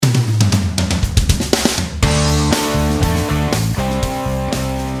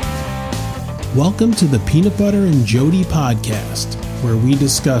Welcome to the Peanut Butter and Jody podcast, where we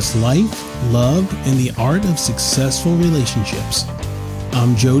discuss life, love, and the art of successful relationships.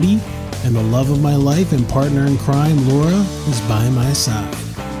 I'm Jody, and the love of my life and partner in crime, Laura, is by my side.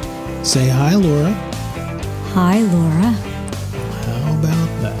 Say hi, Laura. Hi, Laura. How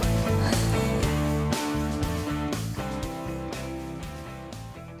about that?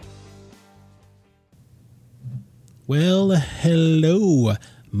 Well, hello,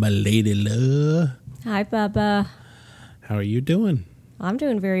 my lady love. Hi, Bubba. How are you doing? I'm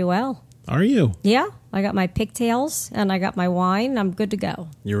doing very well. Are you? Yeah, I got my pigtails and I got my wine. I'm good to go.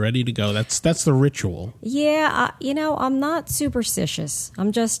 You're ready to go. That's the ritual. Yeah, I'm not superstitious.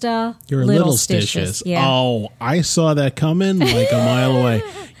 I'm just You're a little stitious. Yeah. Oh, I saw that coming like a mile away.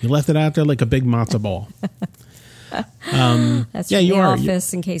 You left it out there like a big matzo ball. That's from the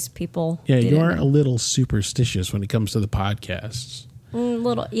office in case people. Yeah, you are a little superstitious when it comes to the podcasts.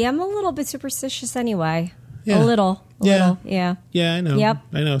 Yeah, I'm a little bit superstitious anyway. Yeah. A little. Yeah. Yeah, I know. Yep.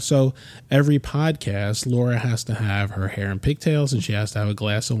 I know. So every podcast, Laura has to have her hair in pigtails and she has to have a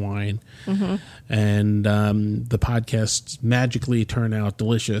glass of wine. Mm-hmm. And the podcasts magically turn out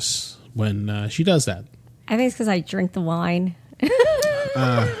delicious when she does that. I think it's because I drink the wine.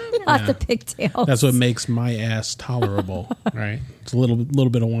 Not the pigtails. That's what makes my ass tolerable, right? It's a little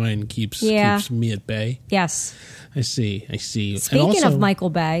bit of wine keeps me at bay. Yes. I see. Speaking also, of Michael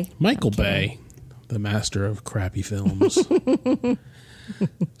Bay. Michael Bay, the master of crappy films.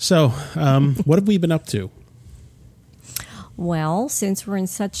 So, what have we been up to? Well, since we're in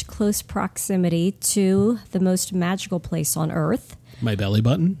such close proximity to the most magical place on Earth. My belly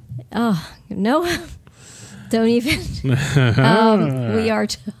button? No. Don't even. We are,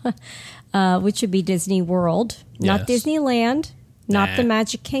 which would be Disney World, not Disneyland, not the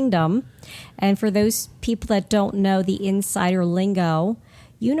Magic Kingdom. And for those people that don't know the insider lingo,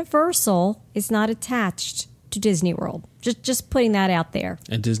 Universal is not attached to Disney World. Just putting that out there.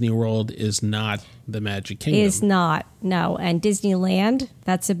 And Disney World is not the Magic Kingdom. Is not, no. And Disneyland,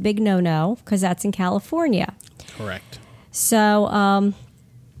 that's a big no-no because that's in California. Correct. So,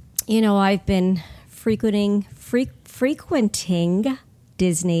 I've been frequenting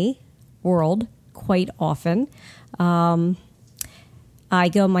Disney World quite often. I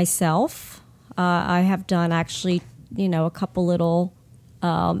go myself. I have done actually, a couple little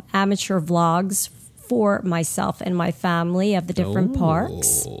amateur vlogs for myself and my family of the different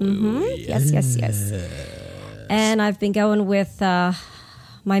parks. Mm-hmm. Yes. And I've been going with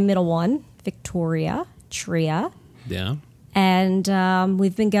my middle one, Victoria, Tria. Yeah. And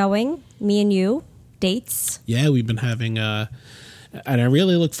we've been going, me and you, dates. Yeah, we've been having, and I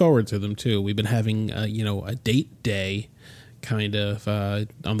really look forward to them too. We've been having, a date day kind of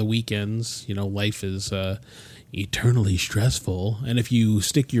on the weekends. Life is eternally stressful. And if you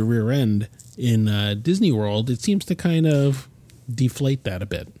stick your rear end in Disney World, it seems to kind of deflate that a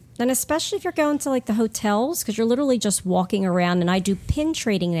bit. And especially if you're going to like the hotels, because you're literally just walking around. And I do pin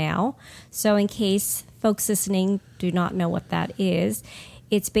trading now. So in case folks listening do not know what that is,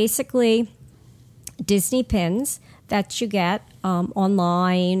 it's basically Disney pins that you get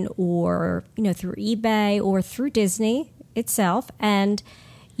online or through eBay or through Disney itself, and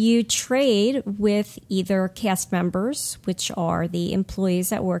you trade with either cast members, which are the employees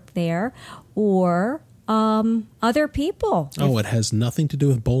that work there, or other people. Oh, it has nothing to do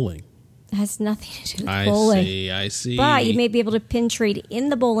with bowling. It has nothing to do with bowling. I see. But you may be able to pin trade in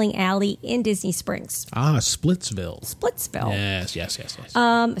the bowling alley in Disney Springs. Splitsville.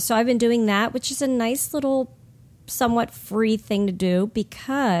 Yes. So I've been doing that, which is a nice little, somewhat free thing to do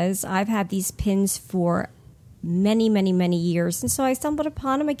because I've had these pins for many, many, many years. And so I stumbled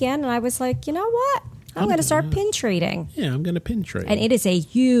upon them again, and I was like, you know what? I'm going to start pin trading. Yeah, I'm going to pin trade. And it is a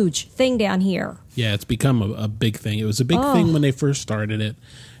huge thing down here. Yeah, it's become a big thing. It was a big thing when they first started it.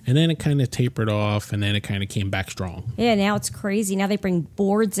 And then it kind of tapered off, and then it kind of came back strong. Yeah, now it's crazy. Now they bring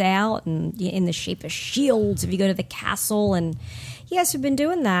boards out and in the shape of shields if you go to the castle. And yes, we've been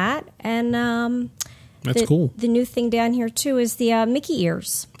doing that. And that's cool. The new thing down here, too, is the Mickey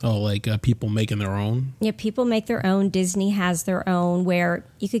ears. Oh, like people making their own? Yeah, people make their own. Disney has their own where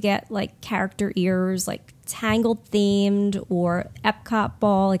you could get like character ears, like Tangled themed, or Epcot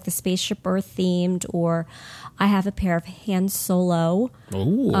ball, like the Spaceship Earth themed, or I have a pair of Han Solo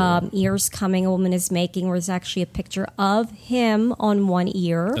ears coming. A woman is making where there's actually a picture of him on one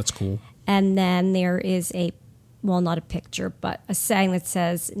ear. That's cool. And then there is not a picture, but a saying that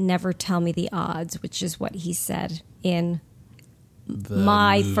says, "Never tell me the odds," which is what he said in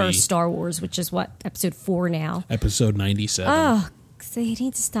my movie. first Star Wars, which is what, episode 4 now. Episode 97. Oh, So you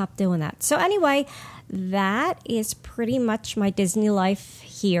need to stop doing that. So anyway, that is pretty much my Disney life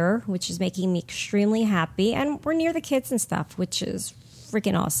here, which is making me extremely happy. And we're near the kids and stuff, which is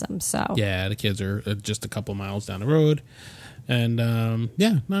freaking awesome. So yeah, the kids are just a couple miles down the road. And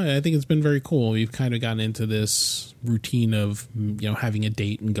I think it's been very cool. We've kind of gotten into this routine of, having a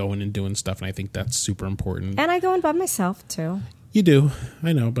date and going and doing stuff. And I think that's super important. And I go in by myself too. You do,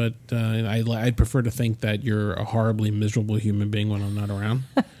 I know, but I'd prefer to think that you're a horribly miserable human being when I'm not around.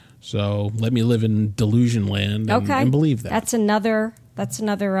 So let me live in delusion land and believe that. That's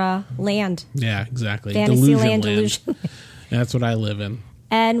another land. Yeah, exactly. Fantasy land, delusion. That's what I live in.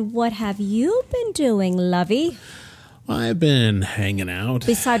 And what have you been doing, Lovey? Well, I've been hanging out.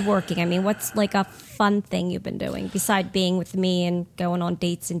 Beside working, I mean, what's like a fun thing you've been doing beside being with me and going on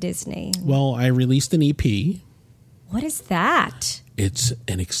dates in Disney? Well, I released an EP. What is that? It's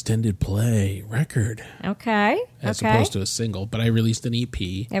an extended play record. Okay. As opposed to a single, but I released an EP.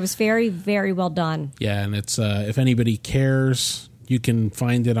 It was very, very well done. Yeah, and it's if anybody cares, you can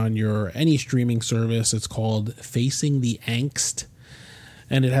find it on any streaming service. It's called Facing the Angst,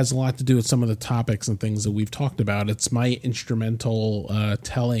 and it has a lot to do with some of the topics and things that we've talked about. It's my instrumental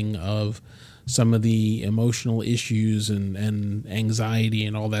telling of some of the emotional issues and anxiety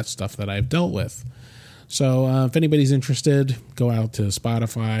and all that stuff that I've dealt with. So if anybody's interested, go out to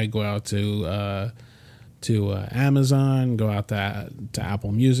Spotify, go out to Amazon, go out to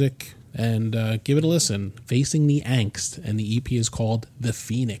Apple Music, and give it a listen. Facing the Angst, and the EP is called The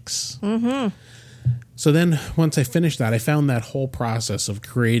Phoenix. Mm-hmm. So then once I finished that, I found that whole process of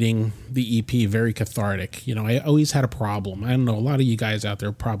creating the EP very cathartic. I always had a problem. I don't know, a lot of you guys out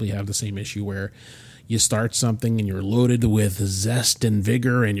there probably have the same issue where you start something and you're loaded with zest and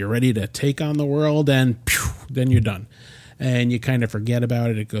vigor and you're ready to take on the world, and then you're done. And you kind of forget about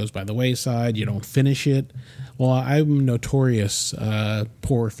it. It goes by the wayside. You don't finish it. Well, I'm a notorious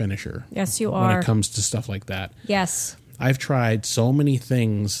poor finisher. Yes, you are. When it comes to stuff like that. Yes. I've tried so many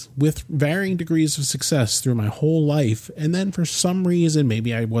things with varying degrees of success through my whole life. And then for some reason,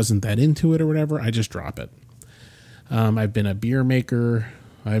 maybe I wasn't that into it or whatever, I just drop it. I've been a beer maker.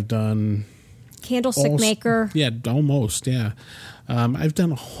 I've done... Candlestick maker. Yeah, almost, yeah. I've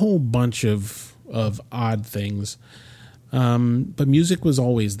done a whole bunch of odd things. But music was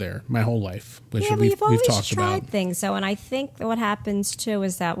always there my whole life, which we've talked tried about. Things, so, and I think that what happens too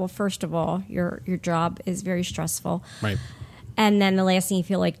is that, well, first of all, your job is very stressful. Right. And then the last thing you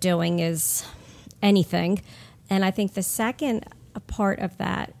feel like doing is anything. And I think the second part of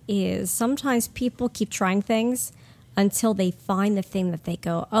that is sometimes people keep trying things until they find the thing that they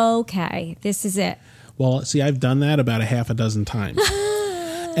go, okay, this is it. Well, see, I've done that about a half a dozen times.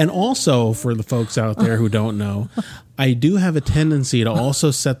 And also, for the folks out there who don't know, I do have a tendency to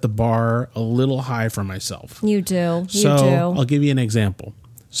also set the bar a little high for myself. You do. I'll give you an example.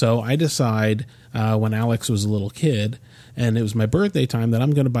 So I decide when Alex was a little kid, and it was my birthday time, that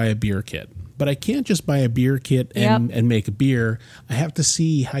I'm going to buy a beer kit. But I can't just buy a beer kit and make a beer. I have to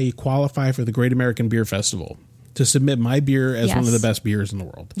see how you qualify for the Great American Beer Festival to submit my beer as one of the best beers in the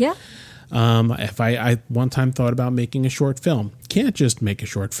world. Yeah. If I one time thought about making a short film, can't just make a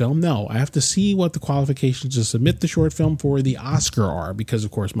short film. No, I have to see what the qualifications to submit the short film for the Oscar are, because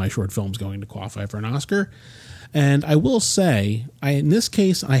of course my short film is going to qualify for an Oscar. And I will say, in this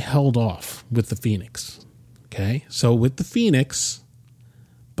case, I held off with The Phoenix. Okay, so with The Phoenix,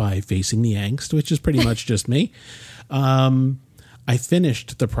 by Facing the Angst, which is pretty much just me, I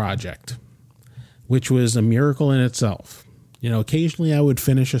finished the project, which was a miracle in itself. Occasionally I would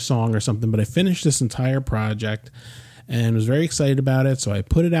finish a song or something, but I finished this entire project and was very excited about it. So I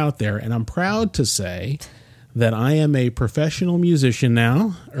put it out there, and I'm proud to say that I am a professional musician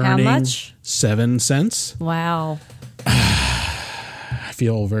now, earning How much? 7 cents. Wow. I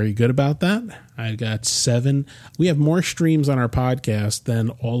feel very good about that. I got 7. We have more streams on our podcast than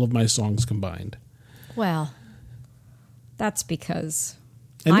all of my songs combined. Well, that's because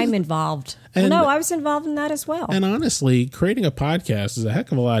I'm involved. No, I was involved in that as well. And honestly, creating a podcast is a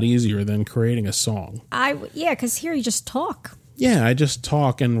heck of a lot easier than creating a song. Because here you just talk. Yeah, I just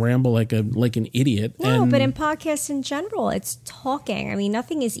talk and ramble like an idiot. No, but in podcasts in general, it's talking. I mean,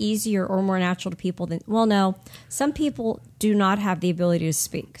 nothing is easier or more natural to people than... Well, no, some people do not have the ability to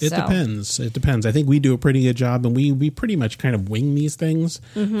speak. It depends. I think we do a pretty good job, and we pretty much kind of wing these things.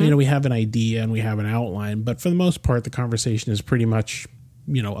 Mm-hmm. We have an idea and we have an outline, but for the most part, the conversation is pretty much,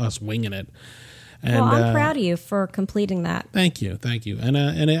 us winging it. And, I'm proud of you for completing that. Thank you. And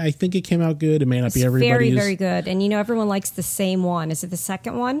I think it came out good. It may not be everybody's. Very, very good. And everyone likes the same one. Is it the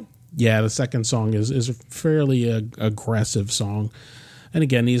second one? Yeah, the second song is a fairly aggressive song. And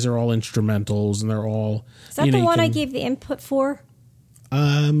again, these are all instrumentals, and they're all... Is that the one I gave the input for?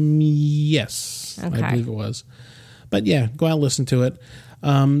 Yes, Okay. I believe it was. But yeah, go out and listen to it.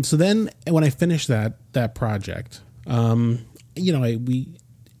 So then when I finished that project, we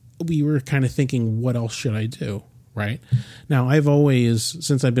were kind of thinking, what else should I do? Right now, I've always,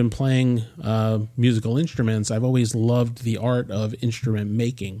 since I've been playing musical instruments, I've always loved the art of instrument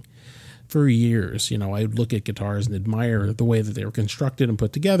making. For years, I would look at guitars and admire the way that they were constructed and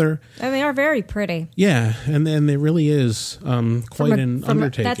put together. And they are very pretty. Yeah, and it really is quite an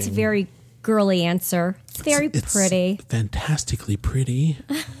undertaking. That's a very girly answer. It's very pretty. It's fantastically pretty.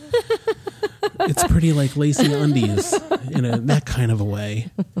 It's pretty like lacy undies in that kind of a way.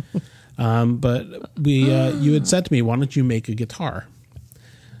 But you had said to me, why don't you make a guitar?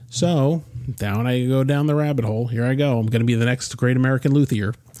 So down I go down the rabbit hole. Here I go. I'm going to be the next great American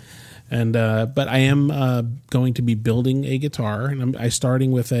luthier. And but I am going to be building a guitar, and I'm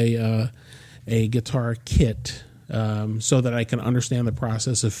starting with a guitar kit so that I can understand the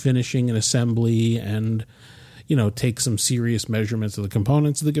process of finishing an assembly and take some serious measurements of the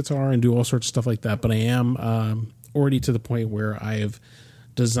components of the guitar and do all sorts of stuff like that. But I am already to the point where I have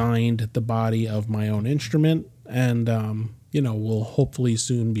designed the body of my own instrument, and will hopefully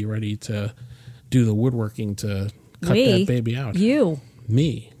soon be ready to do the woodworking to cut that baby out.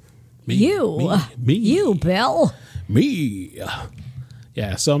 Me, Bill. Me.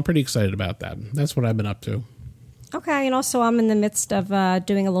 Yeah, so I'm pretty excited about that. That's what I've been up to. Okay, and also I'm in the midst of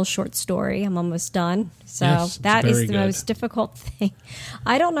doing a little short story. I'm almost done. So yes, that is the good. most difficult thing.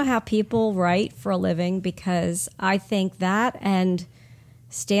 I don't know how people write for a living, because I think that and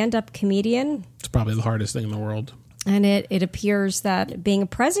stand-up comedian. It's probably the hardest thing in the world. And it appears that being a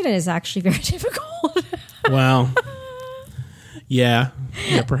president is actually very difficult. Well, yeah,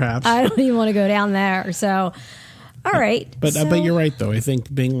 perhaps. I don't even want to go down there. So, all right. But you're right, though. I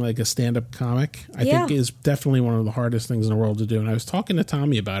think being like a stand-up comic, I think is definitely one of the hardest things in the world to do. And I was talking to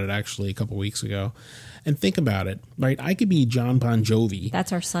Tommy about it actually a couple weeks ago. And think about it, right? I could be John Bon Jovi.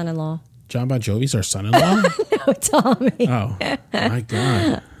 That's our son-in-law. John Bon Jovi's our son-in-law? No, Tommy. Oh, my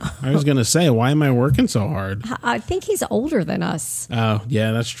God. I was going to say, why am I working so hard? I think he's older than us. Oh,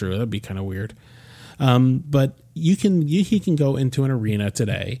 yeah, that's true. That'd be kind of weird. But he can go into an arena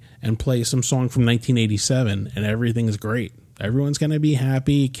today and play some song from 1987, and everything's great. Everyone's going to be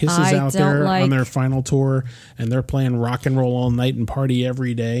happy. Kiss is out there on their final tour, and they're playing rock and roll all night and party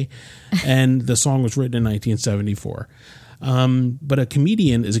every day. And the song was written in 1974. But a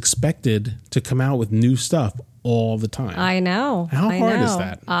comedian is expected to come out with new stuff all the time. I know. How hard is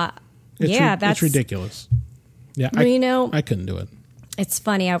that? It's ridiculous. Yeah, I couldn't do it. It's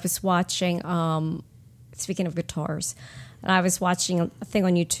funny. I was watching, speaking of guitars, and I was watching a thing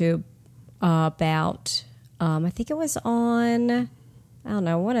on YouTube about, I think it was on, I don't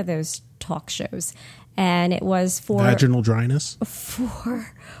know, one of those talk shows. And it was for vaginal dryness.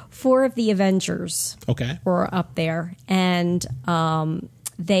 Four of the Avengers. Okay. Were up there, and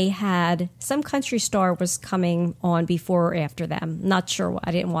they had some country star was coming on before or after them. Not sure.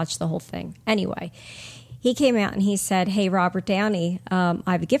 I didn't watch the whole thing. Anyway, he came out and he said, "Hey, Robert Downey, I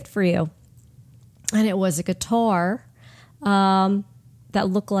have a gift for you," and it was a guitar that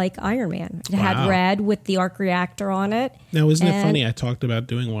looked like Iron Man. It had red with the arc reactor on it. Now, isn't it funny? I talked about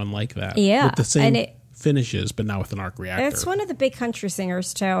doing one like that. Yeah, with the same finishes, but not with an arc reactor. It's one of the big country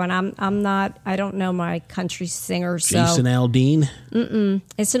singers too, and I don't know my country singers. Jason Aldean?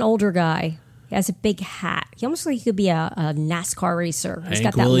 It's an older guy. He has a big hat. He almost like he could be a NASCAR racer. He's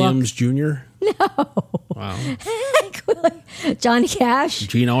Hank got that Williams look. Jr.? No. Wow. Johnny Cash?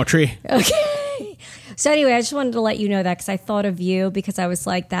 Gene Autry? Okay. So anyway, I just wanted to let you know that because I thought of you because I was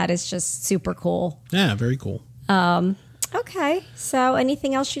like, that is just super cool. Yeah, very cool. Okay. So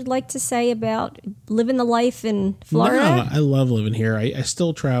anything else you'd like to say about living the life in Florida? No, I love living here. I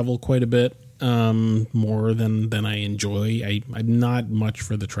still travel quite a bit, more than I enjoy. I'm not much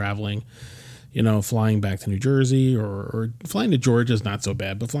for the traveling. Flying back to New Jersey or flying to Georgia is not so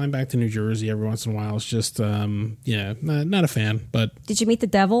bad, but flying back to New Jersey every once in a while is just, not a fan. But did you meet the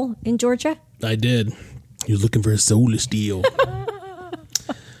devil in Georgia? I did. He was looking for a soulless deal.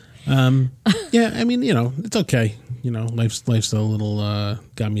 Yeah, I mean, it's okay. Life's a little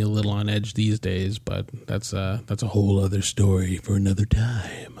got me a little on edge these days, but that's a whole other story for another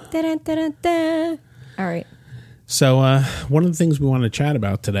time. Da-dun-da-dun-da. All right. So one of the things we want to chat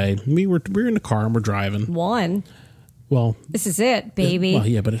about today, we're in the car and we're driving. Well, this is it,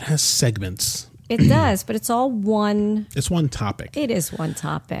 baby. But it has segments. It does, but it's all one. It's one topic. It is one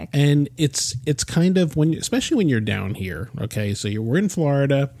topic, and it's kind of especially when you're down here. Okay, so we're in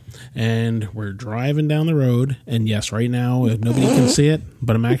Florida, and we're driving down the road. And yes, right now nobody can see it,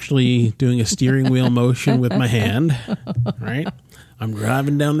 but I'm actually doing a steering wheel motion with my hand. Right, I'm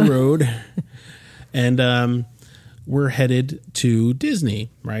driving down the road, and we're headed to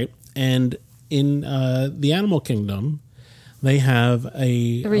Disney, right? And in the Animal Kingdom, they have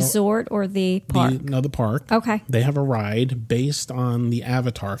the resort or the park? The park. Okay. They have a ride based on the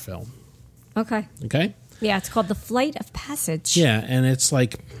Avatar film. Okay. Okay? Yeah, it's called the Flight of Passage. Yeah, and it's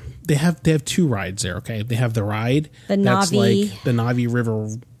like they have 2 rides there, okay? They have the ride that's like the Navi River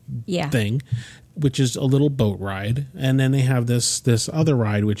thing, which is a little boat ride, and then they have this other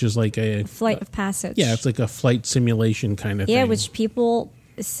ride which is like a Flight of Passage. Yeah, it's like a flight simulation kind of thing. Yeah, which people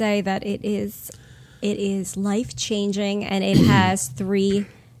say that it is life-changing, and it has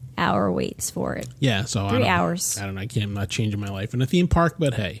 3-hour waits for it. Yeah, so 3 hours. I don't know. I'm not changing my life in a theme park,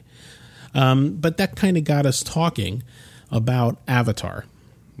 but hey. But that kind of got us talking about Avatar,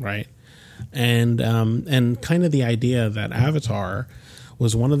 right? And kind of the idea that Avatar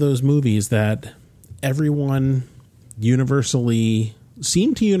was one of those movies that everyone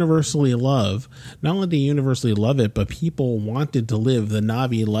seemed to universally love. Not only did they universally love it, but people wanted to live the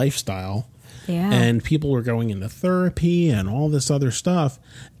Na'vi lifestyle. Yeah. And people were going into therapy and all this other stuff.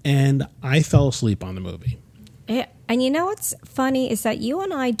 And I fell asleep on the movie. Yeah. And you know what's funny is that you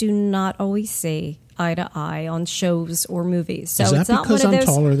and I do not always see eye to eye on shows or movies. So is that it's not because one of I'm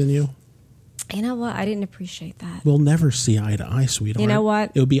those, taller than you? You know what? I didn't appreciate that. We'll never see eye to eye, sweetheart. You know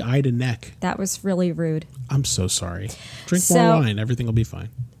what? It would be eye to neck. That was really rude. I'm so sorry. Drink more wine. Everything will be fine.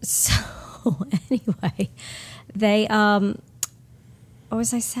 So anyway, they what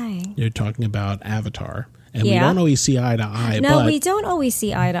was I saying? You're talking about Avatar. And we don't always see eye to eye. No, we don't always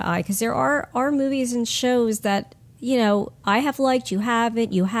see eye to eye because there are movies and shows that, you know, I have liked, you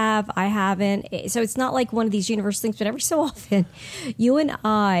haven't, you have, I haven't. So it's not like one of these universal things, but every so often you and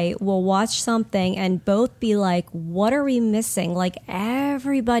I will watch something and both be like, what are we missing? Like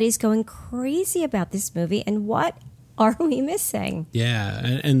everybody's going crazy about this movie and what are we missing?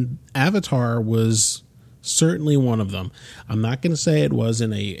 Yeah, and Avatar was certainly one of them. I'm not going to say it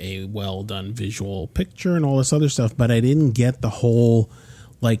wasn't a well-done visual picture and all this other stuff, but I didn't get the whole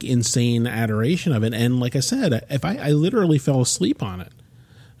like insane adoration of it. And like I said, I literally fell asleep on it.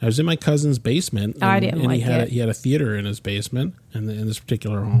 I was in my cousin's basement, and he had a theater in his basement in this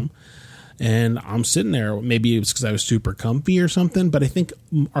particular home. And I'm sitting there, maybe it was because I was super comfy or something, but I think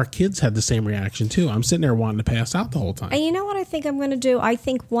our kids had the same reaction too. I'm sitting there wanting to pass out the whole time. And you know what I think I'm going to do? I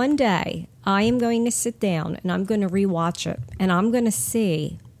think one day I am going to sit down and I'm going to rewatch it. And I'm going to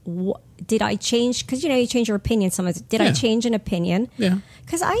see, did I change? Because, you know, you change your opinion sometimes. Did I change an opinion? Yeah.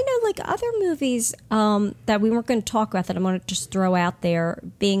 Because I know like other movies that we weren't going to talk about that I'm going to just throw out there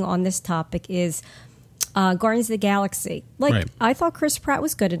being on this topic is Guardians of the Galaxy. Like, right. I thought Chris Pratt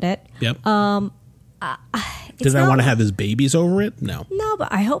was good in it. Yep. Did I want to have his babies over it? No. No,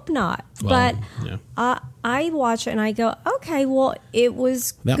 but I hope not. Well, but I watch it and I go, okay, well, it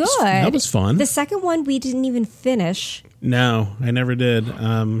was good. That was fun. The second one we didn't even finish. No, I never did.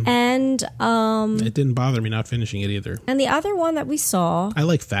 And it didn't bother me not finishing it either. And the other one that we saw, I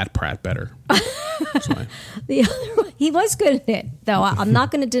like Fat Pratt better. The other one, he was good in it, though. I'm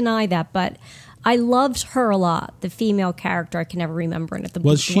not going to deny that, but I loved her a lot. The female character, I can never remember in it.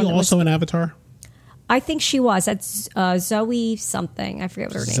 Was she also an Avatar? I think she was. That's Zoe something. I forget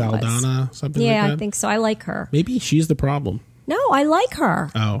what her name was. Saldana, something like that? Yeah, I think so. I like her. Maybe she's the problem. No, I like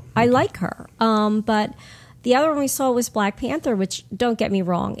her. Oh. Okay. I like her. But the other one we saw was Black Panther, which, don't get me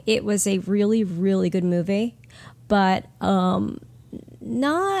wrong, it was a really, really good movie. But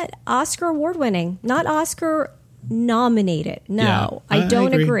not Oscar award winning. Not Oscar nominated. No, yeah, I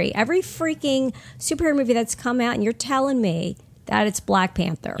don't agree. Every freaking superhero movie that's come out, and you're telling me that it's Black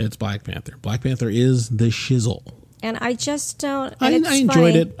Panther. It's Black Panther. Black Panther is the shizzle. And I just don't. I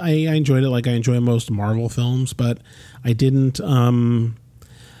enjoyed it. I enjoyed it like I enjoy most Marvel films, but I didn't.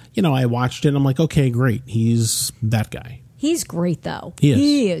 I watched it and I'm like, okay, great. He's that guy. He's great, though.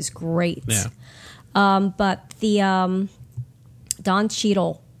 He is great. Yeah. But the Don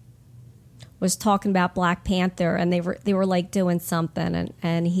Cheadle was talking about Black Panther, and they were like doing something,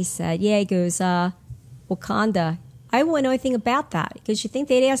 and he said, yeah, he goes, Wakanda. I wouldn't know anything about that, because you think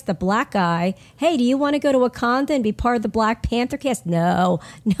they'd ask the black guy, hey, do you want to go to Wakanda and be part of the Black Panther cast? No,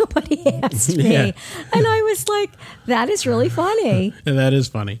 nobody asked me. Yeah. And I was like, that is really funny. And that is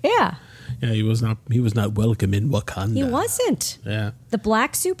funny. Yeah. Yeah, he was not welcome in Wakanda. He wasn't. Yeah. The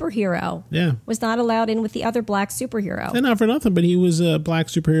black superhero was not allowed in with the other black superhero. And not for nothing, but he was a black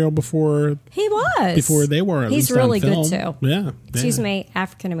superhero before. He was. Before they were, at least on film. He's really good, too. Yeah. Excuse me,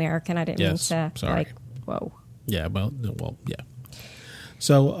 African American. I didn't mean to, sorry. whoa. Yeah, well, yeah.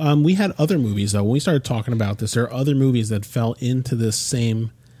 So we had other movies, though. When we started talking about this, there are other movies that fell into this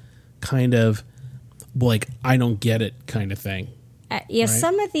same kind of, like, I don't get it kind of thing. Yeah, right?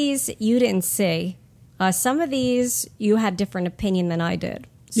 some of these you didn't see. Some of these you had different opinion than I did.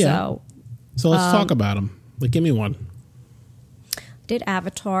 Yeah. So let's talk about them. Like, give me one. Did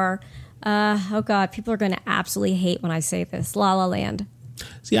Avatar. Oh, God, people are going to absolutely hate when I say this. La La Land.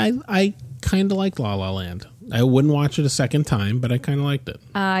 See, I kind of liked La La Land. I wouldn't watch it a second time, but I kind of liked it.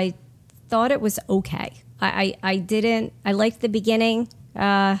 I thought it was okay. I didn't. I liked the beginning.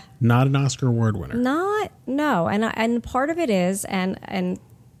 Not an Oscar award winner. No. And part of it is, and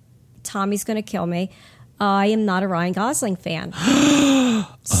Tommy's going to kill me, I am not a Ryan Gosling fan.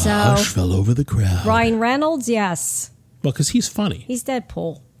 So hush fell over the crowd. Ryan Reynolds, yes. Well, because he's funny. He's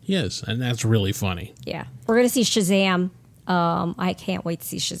Deadpool. He is, and that's really funny. Yeah. We're going to see Shazam. I can't wait to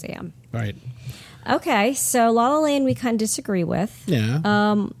see Shazam. Right. Okay, so La La Land we kind of disagree with. Yeah.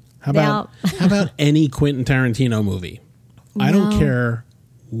 How about any Quentin Tarantino movie? No. I don't care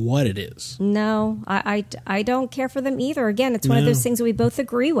what it is. No, I don't care for them either. Again, it's one of those things that we both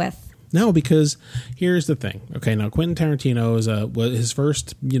agree with. No, because here's the thing. Okay, now Quentin Tarantino was his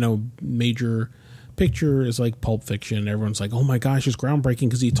first, major picture is like Pulp Fiction. Everyone's like, "Oh my gosh, it's groundbreaking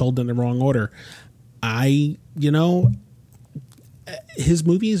because he told them in the wrong order." His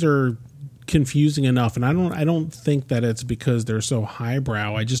movies are confusing enough, and I don't think that it's because they're so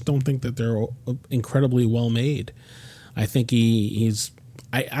highbrow. I just don't think that they're incredibly well made. I think he's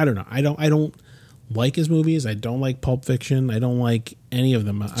I don't know. I don't like his movies. I don't like Pulp Fiction. I don't like any of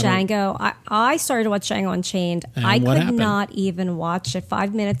them. Django. I started to watch Django Unchained. I could not even watch it.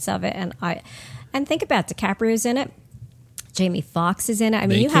 5 minutes of it, and think about it. DiCaprio's in it. Jamie Foxx is in it. I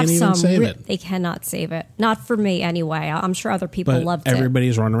mean, you have some. They cannot save it. Not for me, anyway. I'm sure other people loved it.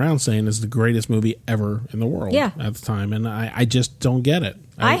 Everybody's running around saying it's the greatest movie ever in the world. At the time, and I just don't get it.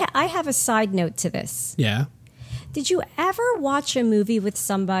 I have a side note to this. Yeah. Did you ever watch a movie with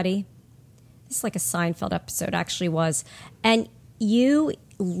somebody? This is like a Seinfeld episode, actually was, and you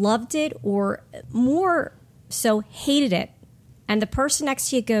loved it, or more so hated it, and the person next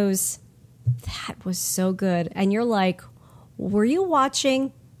to you goes, "That was so good," and you're like, "Were you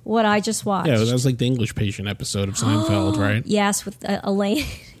watching what I just watched?" Yeah, that was like the English Patient episode of Seinfeld, right? Yes, with Elaine.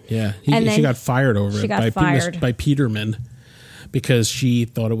 Yeah, she got fired over it by Peterman because she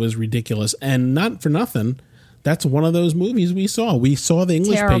thought it was ridiculous. And not for nothing, that's one of those movies we saw. We saw The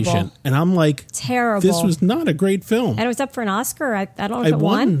English Patient, and I'm like, terrible. This was not a great film. And it was up for an Oscar. I don't know if it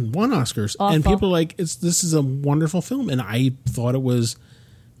won. Won Oscars. Awful. And people are like, this is a wonderful film. And I thought it was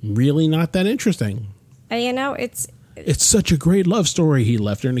really not that interesting. And it's such a great love story. He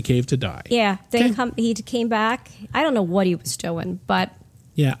left her in a cave to die. Yeah. He came back. I don't know what he was doing, but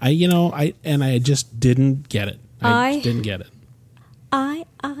yeah, I just didn't get it. I didn't get it.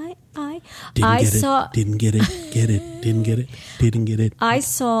 Didn't get it. I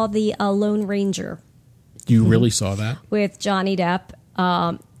saw the Lone Ranger. You really saw that? With Johnny Depp.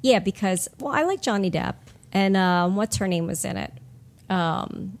 Yeah, because, I like Johnny Depp. And what's her name was in it?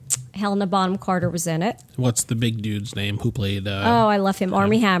 Helena Bonham Carter was in it. What's the big dude's name who played... I love him.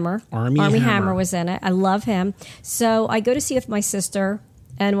 Armie Hammer. Armie Hammer was in it. I love him. So I go to see it with my sister,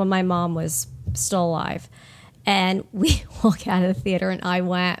 and when my mom was still alive. And we walk out of the theater, and I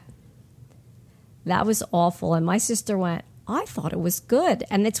went, that was awful. And my sister went, I thought it was good.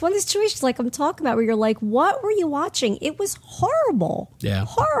 And it's one of those situations like I'm talking about where you're like, what were you watching? It was horrible. Yeah.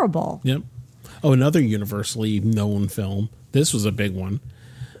 Horrible. Yep. Oh, another universally known film. This was a big one.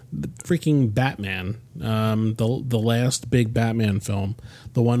 The freaking Batman. The last big Batman film.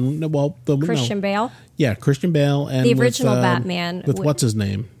 The one, Christian Bale? Yeah, Christian Bale. And the original Batman. With what's his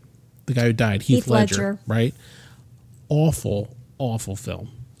name? The guy who died. Heath Ledger. Right? Awful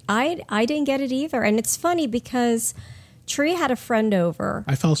film. I didn't get it either. And it's funny because Tria had a friend over.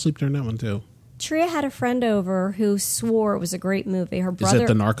 I fell asleep during that one too. Tria had a friend over who swore it was a great movie. Her brother, is it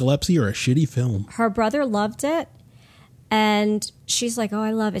the narcolepsy or a shitty film? Her brother loved it. And she's like, oh,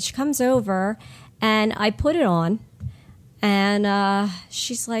 I love it. She comes over and I put it on. And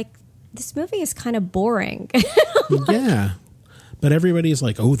she's like, this movie is kind of boring. Yeah. But everybody's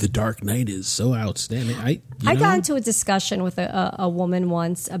like, oh, The Dark Knight is so outstanding. I got into a discussion with a woman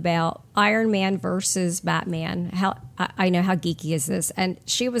once about Iron Man versus Batman. How I know how geeky is this. And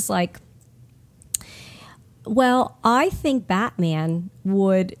she was like, well, I think Batman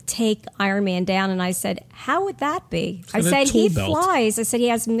would take Iron Man down. And I said, how would that be? I said, he flies. I said, he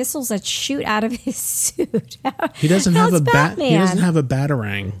has missiles that shoot out of his suit. He doesn't have a Batman. He doesn't have a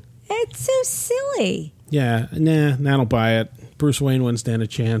Batarang. It's so silly. Yeah, I don't buy it. Bruce Wayne wouldn't stand a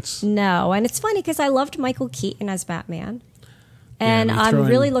chance. No, and it's funny because I loved Michael Keaton as Batman. And I'm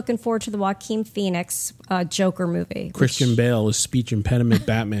really looking forward to the Joaquin Phoenix Joker movie. Christian Bale is speech impediment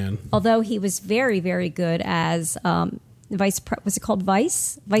Batman. Although he was very, very good as Was it called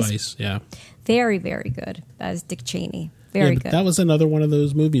Vice? Vice, yeah. Very, very good. That is Dick Cheney. Very good. That was another one of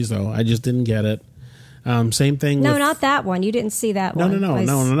those movies, though. I just didn't get it. Same thing. No, not that one. You didn't see that one. No. I'm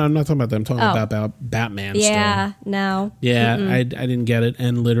not talking about that. I'm talking about Batman. Yeah, still. no. Yeah, I didn't get it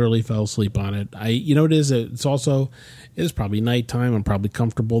and literally fell asleep on it. You know what it is? It's probably nighttime. I'm probably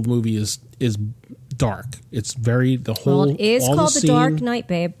comfortable. The movie is dark. It's it is called The Dark Knight,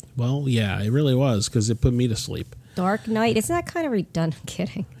 babe. Well, yeah, it really was because it put me to sleep. Dark Knight. Isn't that kind of redundant? I'm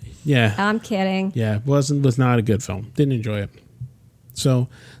kidding. Yeah. I'm kidding. Yeah, was not a good film. Didn't enjoy it. So,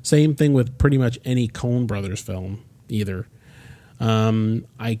 same thing with pretty much any Coen Brothers film either.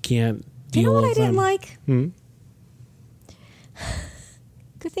 I can't deal with them. You know what I didn't like?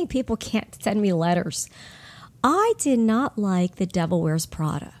 Good thing people can't send me letters. I did not like The Devil Wears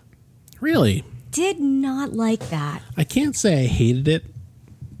Prada. Really? Did not like that. I can't say I hated it.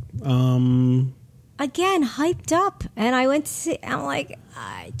 Again, hyped up. And I went to see, I'm like,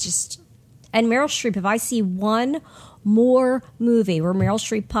 and Meryl Streep, if I see one more movie where Meryl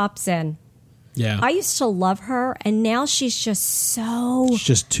Streep pops in, yeah, I used to love her, and now she's just so... It's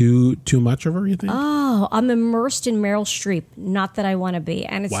just too much of her, you think? Oh, I'm immersed in Meryl Streep. Not that I want to be.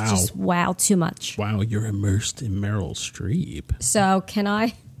 And it's just, too much. Wow, you're immersed in Meryl Streep. So can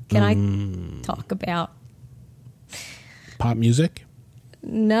I talk about... Pop music?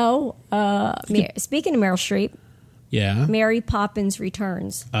 No. Speaking of Meryl Streep, yeah, Mary Poppins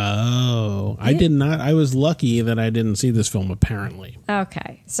Returns. Oh, I did not. I was lucky that I didn't see this film, apparently.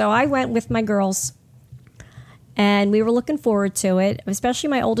 Okay. So I went with my girls, and we were looking forward to it, especially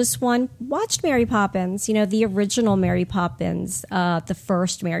my oldest one watched Mary Poppins, the original Mary Poppins, the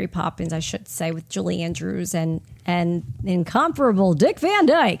first Mary Poppins, I should say, with Julie Andrews and incomparable Dick Van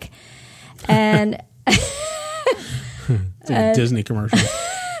Dyke. And... It's like a Disney commercial.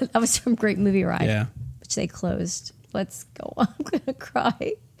 That was from Great Movie Ride. Yeah. Which they closed. Let's go on. I'm going to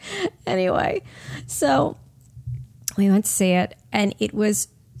cry. Anyway, so we went to see it, and it was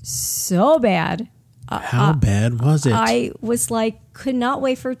so bad. How bad was it? I was like, could not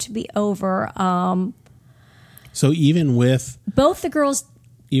wait for it to be over. So even with... Both the girls...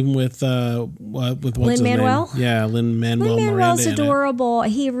 Even with what's his Lin-Manuel? name? Yeah, Lin-Manuel Miranda. Lin-Manuel's adorable.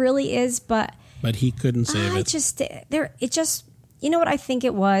 He really is, but he couldn't save it. You know what I think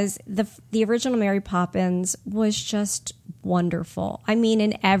it was? The original Mary Poppins was just wonderful. I mean,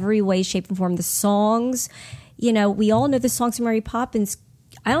 in every way, shape, and form. The songs, we all know the songs of Mary Poppins.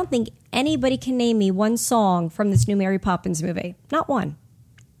 I don't think anybody can name me one song from this new Mary Poppins movie. Not one.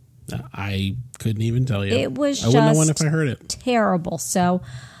 I couldn't even tell you. It was I wouldn't know one if I heard it. Terrible. So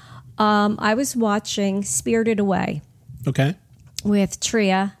I was watching Spirited Away. Okay. With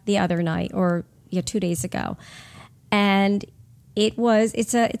Tria the other night, or 2 days ago. And it's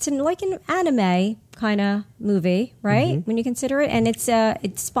like an anime kind of movie, right? Mm-hmm. When you consider it, and it's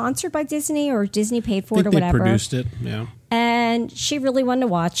sponsored by Disney, or Disney paid for it, or whatever. They produced it, yeah. And she really wanted to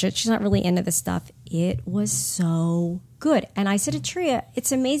watch it. She's not really into this stuff. It was so good. And I said to Tria,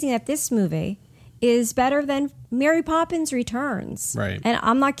 it's amazing that this movie is better than Mary Poppins Returns. Right. And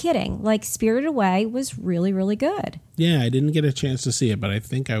I'm not kidding. Like, Spirited Away was really, really good. Yeah, I didn't get a chance to see it, but I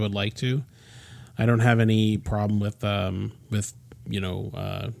think I would like to. I don't have any problem with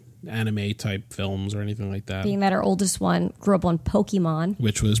anime type films or anything like that. Being that our oldest one grew up on Pokemon,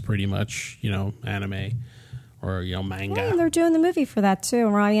 which was pretty much anime or manga. Yeah, they're doing the movie for that too.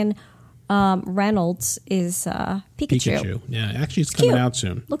 Ryan Reynolds is Pikachu. Yeah, actually, it's coming out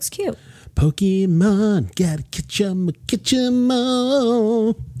soon. Looks cute. Pokemon, gotta catch 'em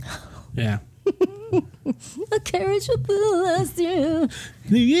all. Yeah. A carriage will pull us through.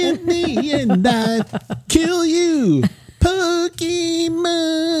 Look at me and I kill you. Pokemon.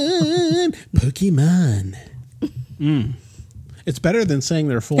 It's better than saying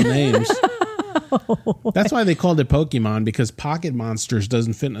their full names. That's why they called it Pokemon, because Pocket Monsters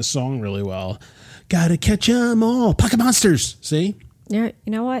doesn't fit in a song really well. Gotta catch 'em all. Pocket Monsters. See? You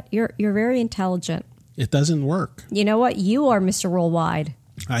know what? You're very intelligent. It doesn't work. You know what? You are Mr. Worldwide.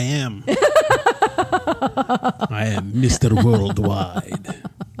 I am. I am Mr. Worldwide.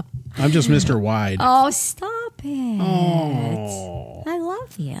 I'm just Mr. Wide. Oh, stop it. Oh. I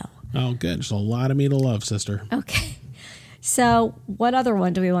love you. Oh, good. There's a lot of me to love, sister. Okay. So what other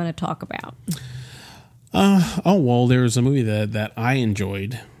one do we want to talk about? Well, there was a movie that I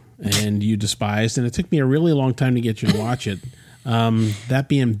enjoyed and you despised, and it took me a really long time to get you to watch it. That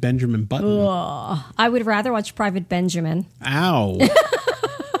being Benjamin Button. Ugh. I would rather watch Private Benjamin. Ow.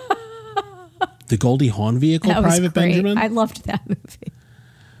 The Goldie Hawn vehicle, Private Benjamin? I loved that movie.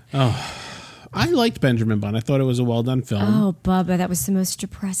 Oh, I liked Benjamin Button. I thought it was a well done film. Oh, Bubba, that was the most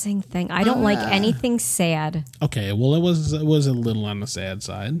depressing thing. I don't like anything sad. Okay, well, it was a little on the sad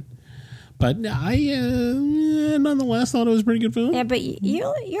side. But I nonetheless thought it was a pretty good film. Yeah, but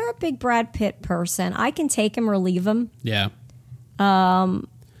you're a big Brad Pitt person. I can take him or leave him. Yeah.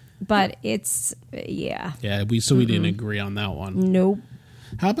 But it's, yeah. Yeah, we didn't agree on that one. Nope.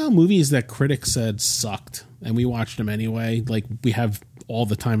 How about movies that critics said sucked, and we watched them anyway? Like, we have all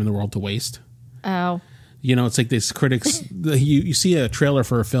the time in the world to waste. Oh. You know, it's like these critics, you see a trailer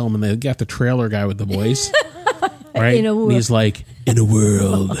for a film, and they got the trailer guy with the voice. Right? And he's like, in a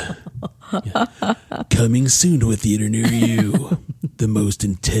world... Yeah. Coming soon to a theater near you, the most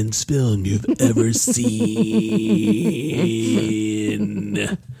intense film you've ever seen.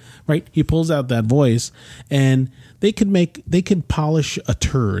 Right? He pulls out that voice, and they could polish a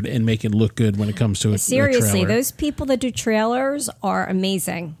turd and make it look good when it comes to a Seriously, trailer. those people that do trailers are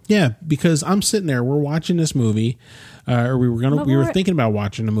amazing. Yeah, because I'm sitting there, we're watching this movie, or we were thinking about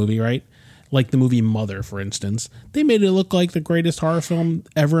watching a movie, right? Like the movie Mother, for instance. They made it look like the greatest horror film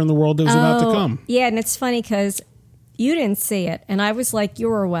ever in the world that was about to come. Yeah, and it's funny because you didn't see it, and I was like, you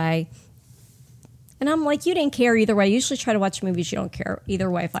were away. And I'm like, you didn't care either way. I usually try to watch movies you don't care either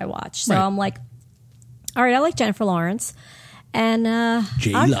way if I watch. So right. I'm like, all right, I like Jennifer Lawrence, and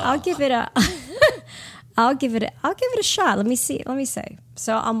I'll give it a I'll give it a shot. Let me see.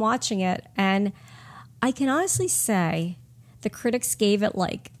 So I'm watching it, and I can honestly say the critics gave it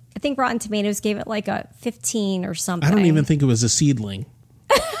like, I think Rotten Tomatoes gave it like a 15 or something. I don't even think it was a seedling.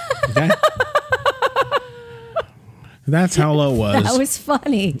 Okay? That's how low it was. That was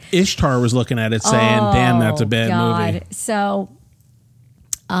funny. Ishtar was looking at it saying, damn, that's a bad movie. So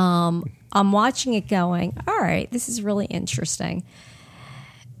I'm watching it going, all right, this is really interesting.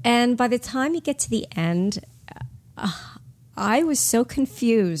 And by the time you get to the end, I was so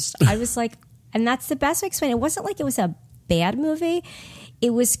confused. I was like, and that's the best way to explain it. It wasn't like it was a bad movie.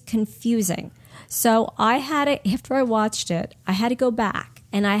 It was confusing. So I had to, after I watched it, I had to go back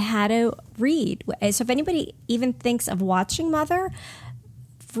and I had to read. So if anybody even thinks of watching Mother,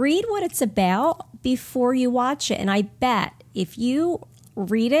 read what it's about before you watch it. And I bet if you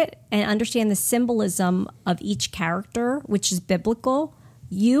read it and understand the symbolism of each character, which is biblical,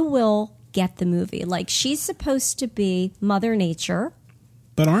 you will get the movie. Like, she's supposed to be Mother Nature.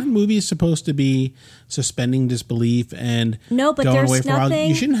 But aren't movies supposed to be suspending disbelief and no, but going there's away for a while? nothing.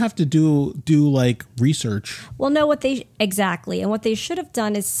 You shouldn't have to do like research. Well, no, exactly. And what they should have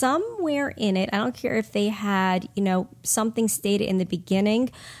done is somewhere in it, I don't care if they had, something stated in the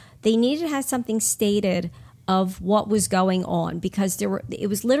beginning, they needed to have something stated of what was going on, because it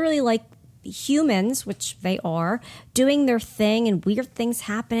was literally like humans, which they are, doing their thing and weird things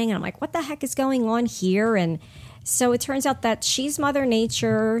happening. And I'm like, what the heck is going on here? And so it turns out that she's Mother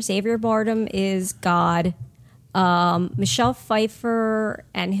Nature, Xavier Bardem is God, Michelle Pfeiffer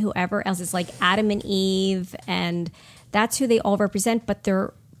and whoever else is like Adam and Eve, and that's who they all represent, but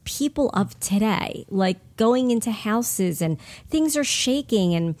they're people of today, like going into houses and things are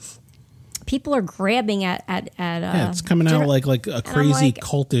shaking and people are grabbing at yeah, it's coming out like a crazy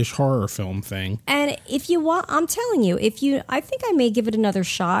cultish horror film thing. And if you want, I'm telling you, I think I may give it another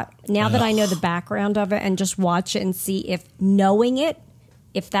shot now that I know the background of it and just watch it and see if knowing it,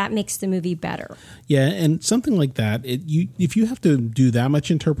 if that makes the movie better. Yeah, and something like that, if you have to do that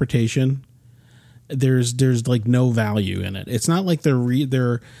much interpretation, there's like no value in it. It's not like they're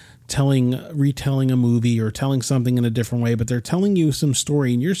retelling a movie or telling something in a different way, but they're telling you some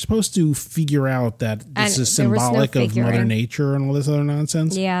story, and you're supposed to figure out that this is symbolic of Mother Nature and all this other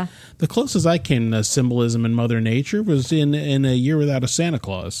nonsense. Yeah. The closest I came to symbolism in Mother Nature was in A Year Without a Santa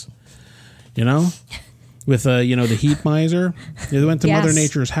Claus. With the heat miser. They went to Mother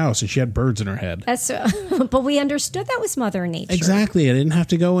Nature's house and she had birds in her head. But we understood that was Mother Nature. Exactly. I didn't have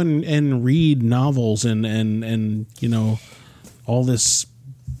to go and read novels and all this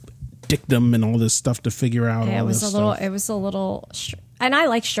dictum and all this stuff to figure out all this stuff. It was a little, and I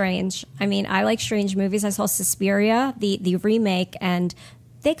like strange. I mean, I like strange movies. I saw Suspiria, the remake, and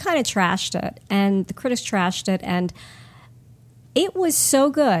they kind of trashed it, and the critics trashed it, and it was so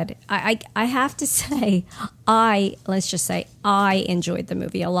good. I have to say, I enjoyed the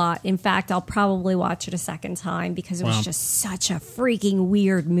movie a lot. In fact, I'll probably watch it a second time because it was just such a freaking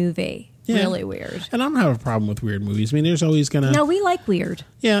weird movie. Yeah. Really weird. And I don't have a problem with weird movies. I mean, there's always going to... No, we like weird.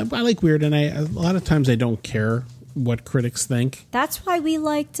 Yeah, I like weird, and a lot of times I don't care what critics think. That's why we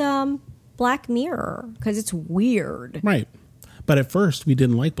liked Black Mirror, because it's weird. Right. But at first, we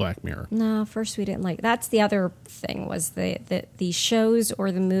didn't like Black Mirror. No, first we didn't like... That's the other thing, was the shows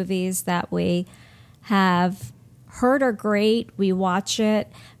or the movies that we have heard are great. We watch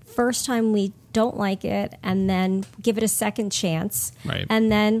it. First time we don't like it, and then give it a second chance, Right.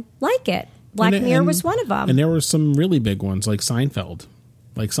 and then like it. Black Mirror was one of them. And there were some really big ones, like Seinfeld.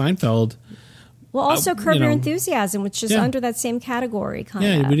 Well, also Curb Your Enthusiasm, which is under that same category, kind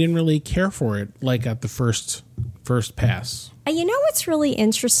of. Yeah, we didn't really care for it, like at the first pass. And you know what's really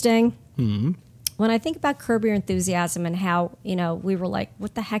interesting? Mm-hmm. When I think about Curb Your Enthusiasm and how, we were like,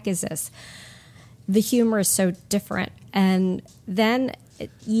 what the heck is this? The humor is so different. And then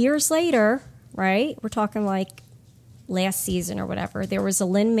years later, right, we're talking like last season or whatever, there was a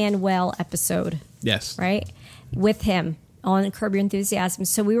Lin-Manuel episode. Yes. Right? With him on Curb Your Enthusiasm.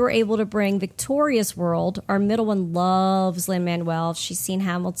 So we were able to bring Victoria's World. Our middle one loves Lin-Manuel. She's seen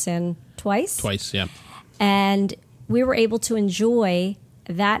Hamilton twice. Twice, yeah. And we were able to enjoy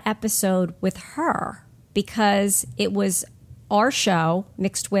that episode with her because it was our show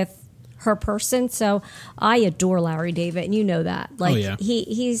mixed with her person. So I adore Larry David, and you know that. Like,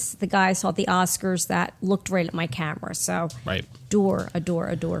 he's the guy I saw at the Oscars that looked right at my camera. So right.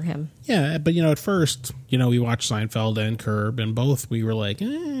 Adore him. Yeah, but at first, we watched Seinfeld and Curb, and both we were like,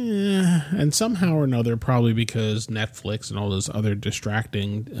 and somehow or another, probably because Netflix and all those other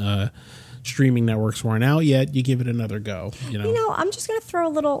distracting streaming networks weren't out yet, you give it another go. I'm just going to throw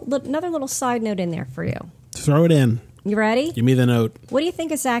another little side note in there for you. Throw it in. You ready? Give me the note. What do you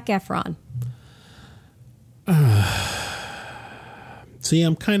think of Zac Efron? See,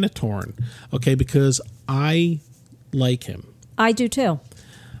 I'm kind of torn. Okay, because I like him. I do too.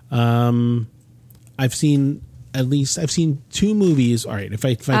 I've seen two movies. All right, if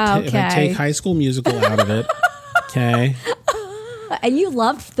I take High School Musical out of it, okay. And you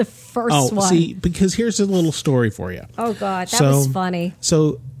loved the first one. See, because here's a little story for you. Oh God, that was funny.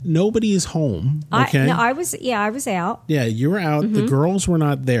 So nobody is home. Okay, I was out. Yeah, you were out. Mm-hmm. The girls were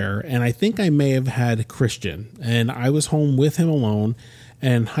not there, and I think I may have had Christian, and I was home with him alone.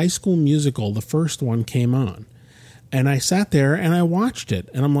 And High School Musical, the first one, came on, and I sat there and I watched it,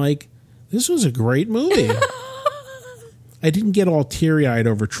 and I'm like, this was a great movie. I didn't get all teary-eyed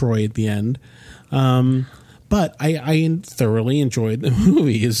over Troy at the end. But I thoroughly enjoyed the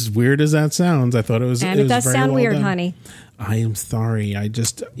movie. As weird as that sounds, I thought it was. And it does sound weird, done. Honey. I am sorry. I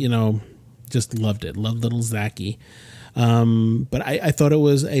just loved it. Loved little Zachy. But I thought it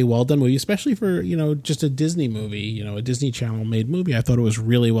was a well done movie, especially for just a Disney movie, a Disney Channel made movie. I thought it was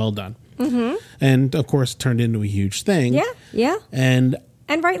really well done. Mm-hmm. And of course, it turned into a huge thing. Yeah. And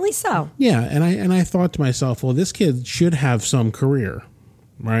rightly so. Yeah, and I thought to myself, well, this kid should have some career,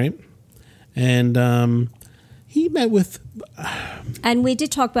 right? And he met with... and we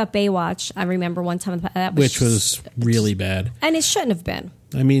did talk about Baywatch. I remember one time that which was really bad. And it shouldn't have been.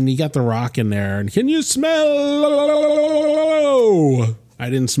 I mean, you got The Rock in there, and can you smell... I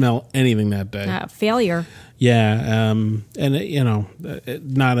didn't smell anything that day. Failure. Yeah, and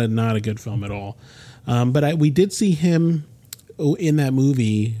not a good film at all. But we did see him in that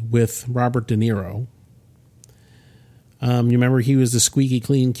movie with Robert De Niro. You remember he was the squeaky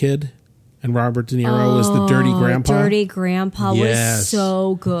clean kid? And Robert De Niro was the dirty grandpa. Dirty grandpa was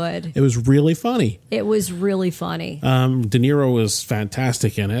so good. It was really funny. De Niro was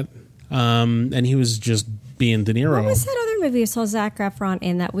fantastic in it. And he was just being De Niro. What was that other movie I saw Zac Efron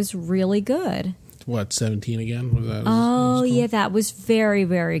in that was really good? What, 17 again? Was that, that was very,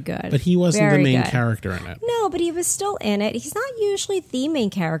 very good. But he wasn't the main character in it. No, but he was still in it. He's not usually the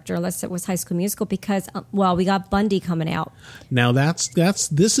main character unless it was High School Musical because, we got Bundy coming out. Now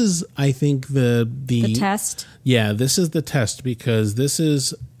this is, I think, the test. Yeah, this is the test because this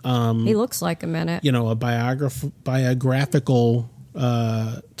is he looks like him in it. A biographical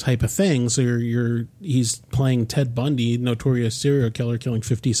type of thing. So he's playing Ted Bundy, notorious serial killer, killing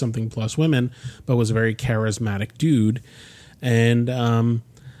 50-something plus women, but was a very charismatic dude. And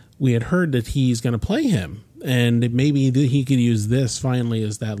we had heard that he's going to play him, and maybe he could use this finally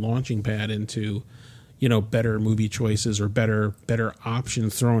as that launching pad into better movie choices or better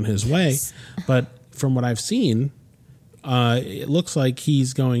options thrown his way. But from what I've seen, it looks like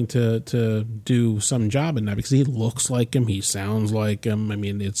he's going to do some job in that because he looks like him, he sounds like him. I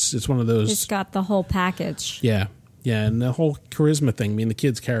mean, it's one of those. He's got the whole package. Yeah, and the whole charisma thing. I mean, the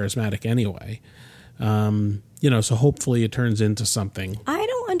kid's charismatic anyway. So hopefully it turns into something. I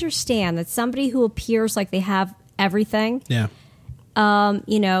don't understand that somebody who appears like they have everything. Yeah.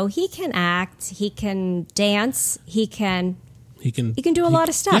 He can act, he can dance, he can do a lot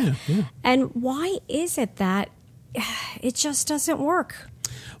of stuff. Yeah. And why is it that it just doesn't work?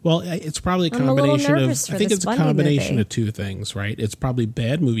 Well, it's probably a combination of. I think it's a combination of two things, right? It's probably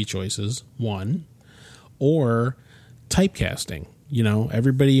bad movie choices, one, or typecasting.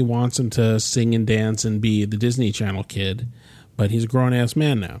 Everybody wants him to sing and dance and be the Disney Channel kid, but he's a grown ass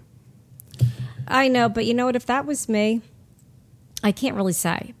man now. I know, but you know what? If that was me, I can't really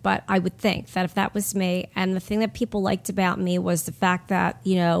say, but I would think that if that was me, and the thing that people liked about me was the fact that,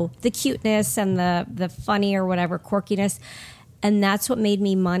 the cuteness and the funny or whatever, quirkiness, and that's what made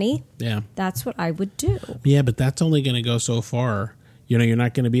me money. Yeah. That's what I would do. Yeah, but that's only going to go so far. You're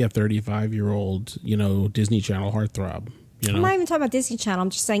not going to be a 35-year-old, Disney Channel heartthrob. I'm not even talking about Disney Channel. I'm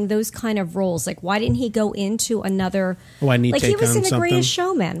just saying those kind of roles. Like, why didn't he go into another? Oh, I need like he was in The something. Greatest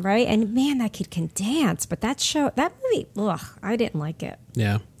Showman, right? And man, that kid can dance. But that movie, I didn't like it.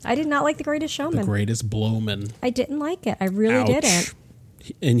 Yeah. I did not like The Greatest Showman. The Greatest Blowman. I didn't like it. I really Ouch. didn't.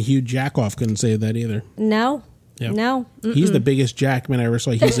 And Hugh Jackoff couldn't say that either. No. Yep. No. Mm-mm. He's the biggest Jackman I ever saw.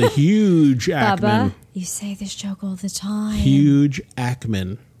 He's a huge Ackman. Bubba, you say this joke all the time. Huge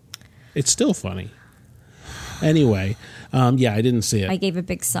Ackman. It's still funny. Anyway, I didn't see it. I gave a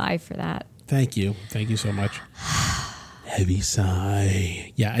big sigh for that. Thank you so much. Heavy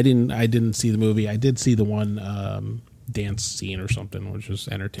sigh. Yeah, I didn't see the movie. I did see the one dance scene or something, which was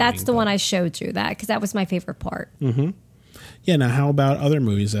entertaining. That's the one I showed you, that because that was my favorite part. Mm-hmm. Yeah. Now, how about other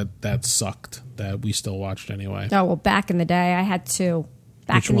movies that sucked that we still watched anyway? Oh well, back in the day, I had two.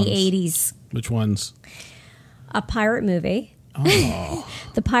 Back in the 80s. Which ones? A pirate movie. Oh.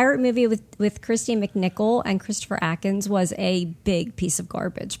 The pirate movie with Christine McNichol and Christopher Atkins was a big piece of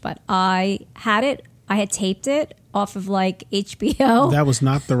garbage, but I had taped it off of like HBO. That was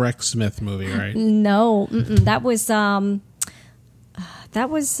not the Rex Smith movie, right? No, that was oh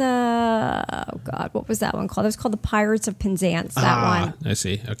God, what was that one called? It was called The Pirates of Penzance. That one. I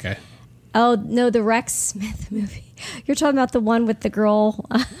see. Okay. Oh no, the Rex Smith movie. You're talking about the one with the girl.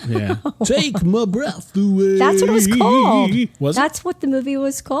 Yeah. Take my breath away. That's what it was called. That's what the movie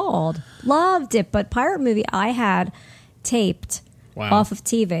was called. Loved it, but pirate movie I had taped off of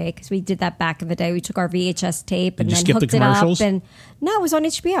TV because we did that back in the day. We took our VHS tape and then hooked it up. And no, it was on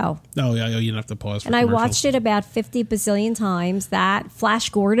HBO. Oh yeah, you don't have to pause. And I watched it about 50 bazillion times. That Flash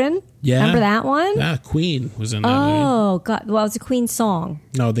Gordon. Yeah, remember that one? Yeah, Queen was in that movie. Oh God, well, it was a Queen song.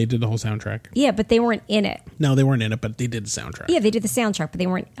 No, they did the whole soundtrack. Yeah, but they weren't in it. No, they weren't in it, but they did the soundtrack. Yeah, they did the soundtrack, but they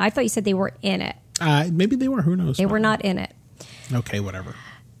weren't. I thought you said they were in it. Maybe they were. Who knows? They were not in it. Okay, whatever.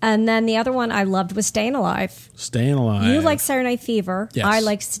 And then the other one I loved was Staying Alive. Staying Alive. You like Saturday Night Fever. Yes. I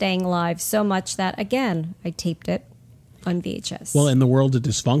like Staying Alive so much that, again, I taped it on VHS. Well, in the world of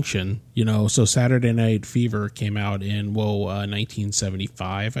dysfunction, so Saturday Night Fever came out in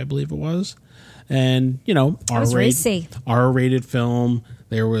 1975, I believe it was, and R-rated film.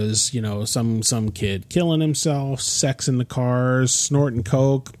 There was some kid killing himself, sex in the cars, snorting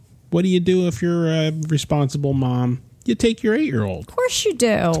coke. What do you do if you're a responsible mom? You take your 8-year-old. Of course you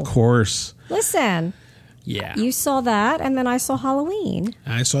do. Of course. Listen. Yeah. You saw that, and then I saw Halloween.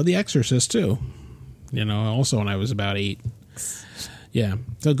 I saw The Exorcist, too. Also when I was about 8. Yeah.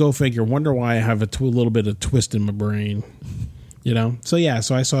 So go figure. Wonder why I have a little bit of twist in my brain. So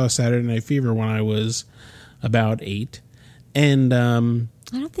I saw Saturday Night Fever when I was about 8. And I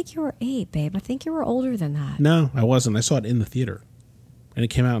don't think you were 8, babe. I think you were older than that. No, I wasn't. I saw it in the theater. And it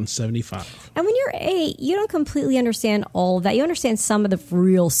came out in 75. And when you're 8, you don't completely understand all of that. You understand some of the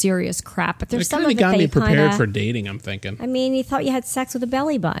real serious crap, but there's some of it that you got me prepared for dating, I'm thinking. I mean, you thought you had sex with a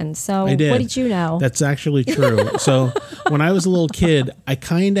belly button, so I did. What did you know? That's actually true. So when I was a little kid, I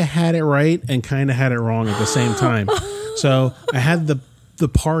kind of had it right and kind of had it wrong at the same time. So I had the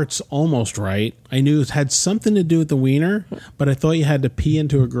parts almost right. I knew it had something to do with the wiener, but I thought you had to pee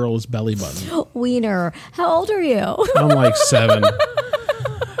into a girl's belly button. Wiener. How old are you? I'm like 7.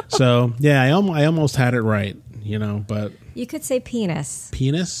 So, yeah, I almost had it right, but... You could say penis.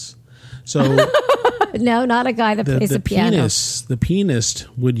 Penis? So... No, not a guy that plays the piano. The penis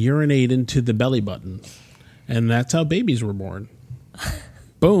would urinate into the belly button, and that's how babies were born.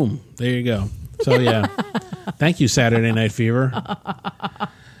 Boom. There you go. So, yeah. Thank you, Saturday Night Fever.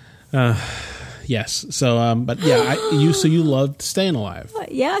 Yes. So, but yeah, you loved Staying Alive.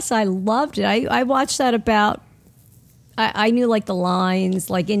 Yes, I loved it. I watched that about... I knew like the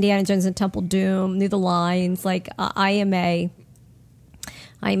lines, like Indiana Jones and Temple Doom, knew the lines. Like I am a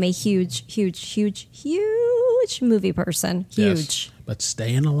huge movie person. Huge. Yes, but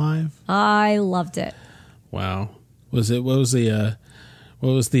Staying Alive? I loved it. Wow. What was the Jump?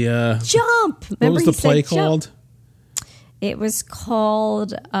 What was the play called? Jump. It was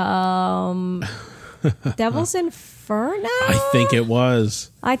called Devil's Inferno? I think it was.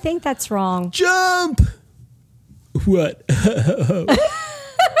 I think that's wrong. Jump! What? That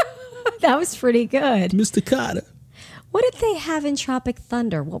was pretty good. Mr. Carter. What did they have in Tropic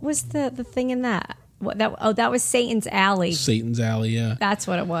Thunder? What was the thing in that? That was Satan's Alley. Satan's Alley, yeah. That's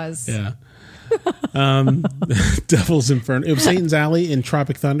what it was. Yeah. Devil's Inferno. It was Satan's Alley in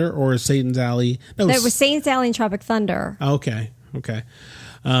Tropic Thunder, or is Satan's Alley? No, It was Satan's Alley and Tropic Thunder. Okay.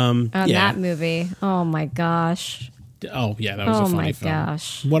 That movie. Oh my gosh. Oh yeah, that was a funny film. Oh my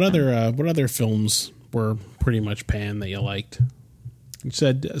gosh. What other films were pretty much panned that you liked? You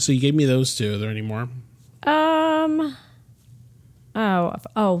said so. You gave me those two. Are there any more?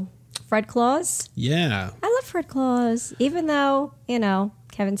 Fred Claus. Yeah, I love Fred Claus, even though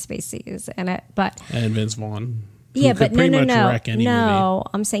Kevin Spacey is in it, and Vince Vaughn. Yeah, but no. Movie.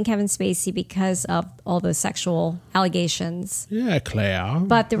 I'm saying Kevin Spacey because of all those sexual allegations. Yeah, Claire.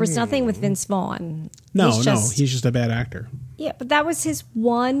 But there was nothing with Vince Vaughn. He's just a bad actor. Yeah, but that was his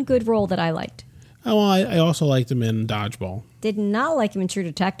one good role that I liked. Oh, well, I also liked him in Dodgeball. Did not like him in True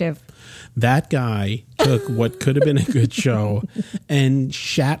Detective. That guy took what could have been a good show and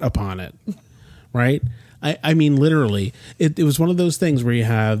shat upon it, right? I mean, literally, it was one of those things where you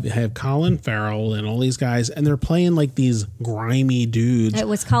have Colin Farrell and all these guys, and they're playing like these grimy dudes. It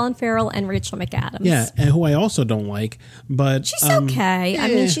was Colin Farrell and Rachel McAdams. Yeah, and who I also don't like, but she's okay. I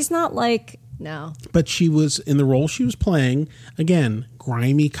mean, she's not like no. But she was in the role she was playing. Again,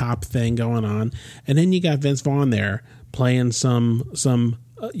 grimy cop thing going on, and then you got Vince Vaughn there playing some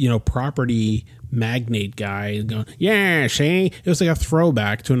property magnate guy going, yeah, see? It was like a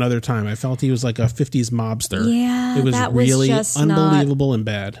throwback to another time. I felt he was like a 50s mobster. Yeah, it was really just unbelievable and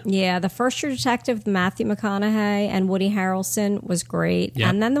bad. Yeah, the first True Detective, Matthew McConaughey and Woody Harrelson was great. Yep.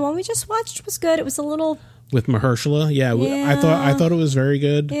 And then the one we just watched was good. It was a little... With Mahershala? Yeah. I thought it was very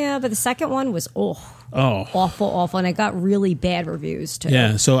good. Yeah, but the second one was awful, and it got really bad reviews too.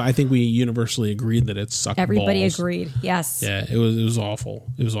 Yeah, so I think we universally agreed that it sucked. Everybody balls. agreed. Yes. Yeah, it was awful.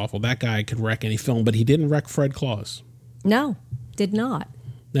 It was awful. That guy could wreck any film, but he didn't wreck Fred Claus. No, did not.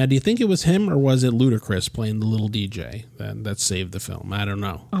 Now, do you think it was him or was it Ludacris playing the little DJ that saved the film? I don't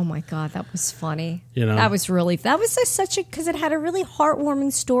know. Oh my God, that was funny. That was because it had a really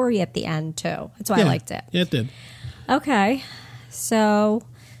heartwarming story at the end too. That's why I liked it. Yeah, it did. Okay, so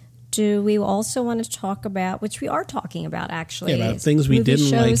do we also want to talk about, which we are talking about actually? Yeah, about things we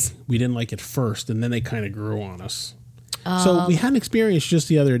didn't like. We didn't like at first, and then they kind of grew on us. So we had an experience just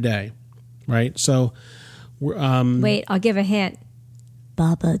the other day, right? So, wait, I'll give a hint.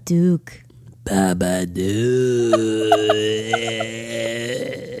 Babadook.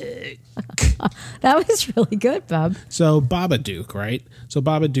 That was really good, Bub. So Babadook, right? So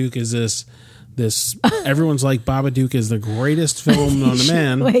Babadook is this everyone's like Babadook is the greatest film known to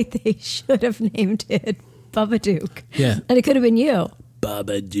man. Wait, they should have named it Babadook. Yeah. And it could have been you.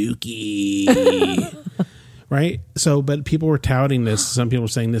 Babadookie. Right? So, but people were touting this. Some people were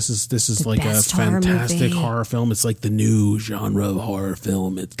saying this is like a fantastic horror film. It's like the new genre of horror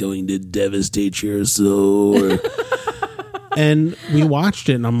film. It's going to devastate your soul. And we watched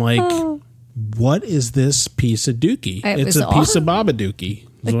it, and I'm like, what is this piece of dookie? It's a piece of Babadookie.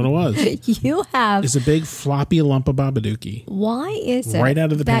 Is what it was. It's a big floppy lump of Babadookie. Why is it right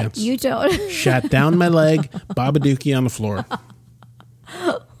out of the that pants? You don't shot down my leg, Babadookie on the floor.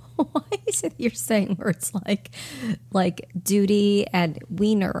 Why is it you're saying words like duty and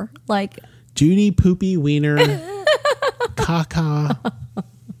wiener? Like duty, poopy, wiener, caca,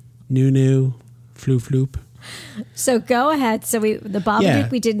 nunu, floop. So go ahead. So the Babadook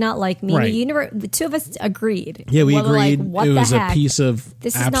we did not like. Me, right. The two of us agreed. Yeah, we agreed. Like, what it was the heck? A piece of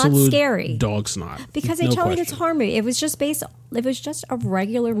this is absolute not scary dog snot. Because they told me it's a horror movie. It was just a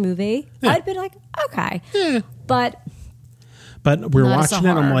regular movie. Yeah. I'd be like, okay, But we're watching it.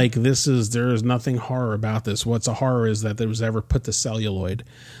 I'm like, there is nothing horror about this. What's a horror is that there was ever put to celluloid.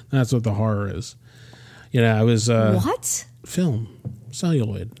 That's what the horror is. I was what film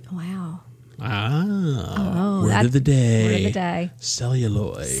celluloid. Wow. Word of the day.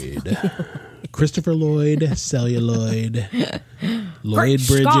 Celluloid. Christopher Lloyd, celluloid. Lloyd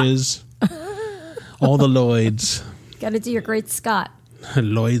Bridges. All the Lloyds. Got to do your Great Scott.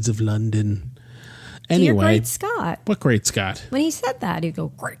 Lloyds of London. Anyway. Do your Great Scott. What Great Scott? When he said that, he'd go,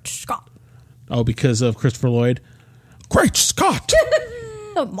 Great Scott. Oh, because of Christopher Lloyd? Great Scott!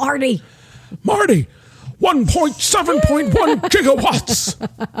 Marty. 1.7.1 gigawatts.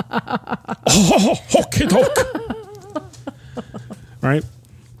 Oh, hokey doke. Right?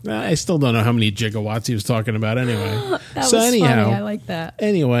 I still don't know how many gigawatts he was talking about anyway. Funny. I like that.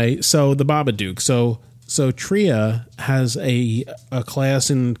 Anyway, so the Babadook. So Tria has a class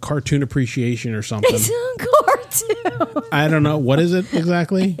in cartoon appreciation or something. It's a cartoon. I don't know. What is it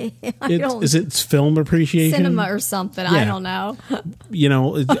exactly? Is it film appreciation? Cinema or something. Yeah. I don't know.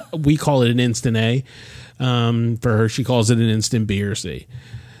 We call it an instant A. For her, she calls it an instant B or C.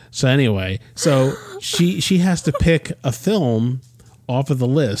 So anyway, she has to pick a film off of the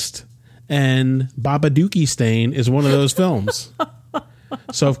list, and Babadookey Stain is one of those films.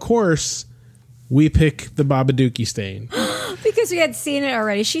 So, of course, we pick the Babadookey Stain. Because we had seen it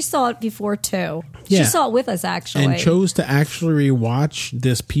already. She saw it before, too. Yeah. She saw it with us, actually. And chose to actually rewatch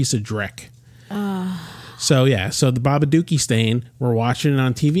this piece of dreck. So the Babadookey Stain, we're watching it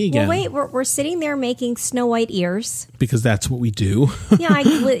on TV again. Well, wait, we're sitting there making Snow White ears. Because that's what we do. Yeah,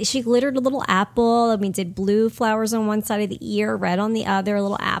 she glittered a little apple. I mean, did blue flowers on one side of the ear, red on the other, a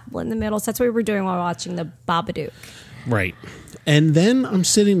little apple in the middle. So that's what we were doing while watching the Babadook. Right. And then I'm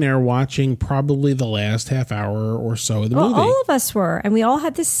sitting there watching probably the last half hour or so of the movie. All of us were, and we all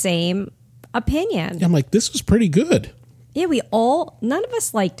had the same opinion. I'm like, this was pretty good. Yeah, none of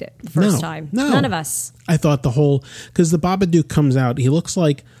us liked it the first time. No. None of us. I thought because the Babadook comes out, he looks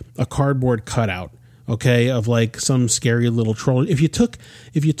like a cardboard cutout, okay, of like some scary little troll. If you took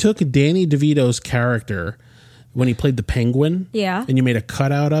Danny DeVito's character when he played the penguin, yeah, and you made a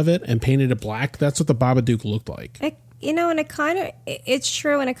cutout of it and painted it black, that's what the Babadook looked like. And it's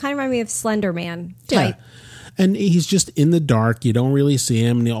true, and it kind of reminded me of Slender Man type. Yeah. And he's just in the dark. You don't really see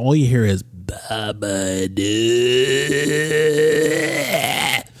him, and all you hear is Babadook.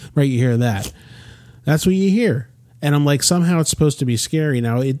 Right, you hear that. That's what you hear. And I'm like, somehow it's supposed to be scary.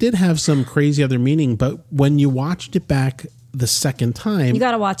 Now, it did have some crazy other meaning, but when you watched it back the second time... You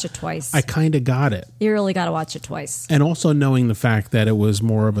got to watch it twice. I kind of got it. You really got to watch it twice. And also knowing the fact that it was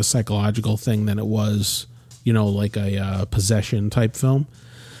more of a psychological thing than it was, like a possession type film.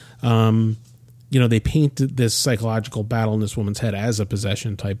 They painted this psychological battle in this woman's head as a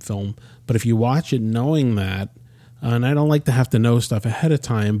possession type film. But if you watch it knowing that, and I don't like to have to know stuff ahead of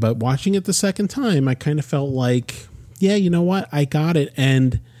time, but watching it the second time, I kind of felt like, yeah, you know what? I got it.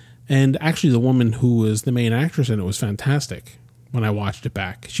 And actually the woman who was the main actress in it was fantastic when I watched it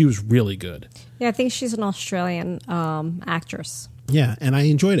back. She was really good. Yeah, I think she's an Australian actress. Yeah, and I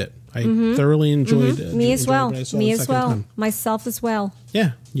enjoyed it. I thoroughly enjoyed it. Me as well. Me as well. Time. Myself as well.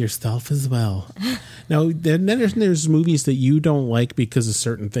 Yeah, yourself as well. Now, then there's movies that you don't like because of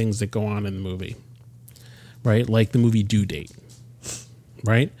certain things that go on in the movie, right? Like the movie Due Date,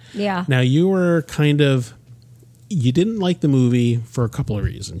 right? Yeah. Now, you didn't like the movie for a couple of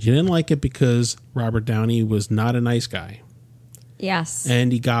reasons. You didn't like it because Robert Downey was not a nice guy. Yes.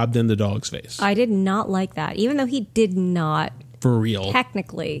 And he gobbed in the dog's face. I did not like that, even though he did not. For real.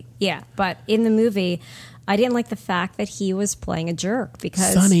 Technically, yeah. But in the movie, I didn't like the fact that he was playing a jerk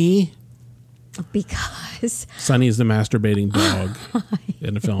because... Sonny is the masturbating dog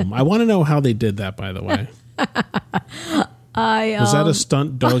in the film. I want to know how they did that, by the way. Was that a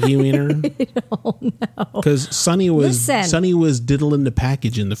stunt doggy wiener? I don't know. Because Sonny was diddling the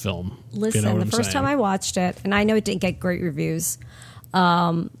package in the film. Listen, the first time I watched it, and I know it didn't get great reviews,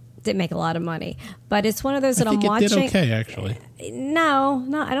 didn't make a lot of money, but it's one of those that I'm watching. It did okay, actually. No,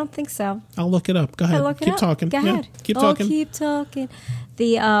 I don't think so. I'll look it up. Go ahead. Keep talking. Go ahead. Yeah, keep talking. Keep talking.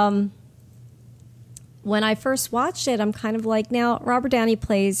 When I first watched it, I'm kind of like, now Robert Downey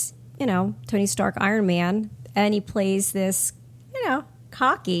plays, Tony Stark, Iron Man, and he plays this,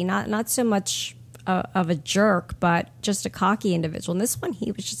 cocky, not so much of a jerk, but just a cocky individual. And this one,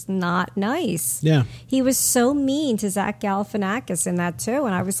 he was just not nice. Yeah. He was so mean to Zach Galifianakis in that too.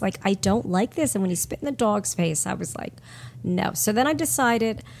 And I was like, I don't like this. And when he spit in the dog's face, I was like, no. So then I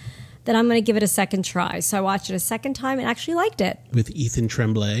decided that I'm going to give it a second try. So I watched it a second time and actually liked it. With Ethan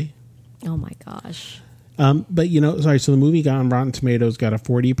Tremblay. Oh my gosh. But so the movie got on Rotten Tomatoes got a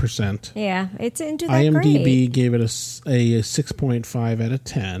 40%. Yeah, it didn't do that IMDb great. gave it a 6.5 out of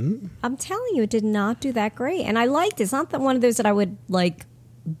 10. I'm telling you, it did not do that great. And I liked it. It's not one of those that I would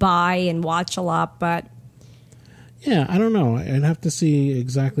buy and watch a lot, but... Yeah, I don't know. I'd have to see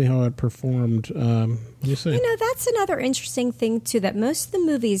exactly how it performed. What do you say? That's another interesting thing, too, that most of the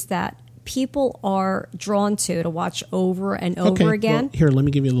movies that people are drawn to watch over and over again... Well, here, let me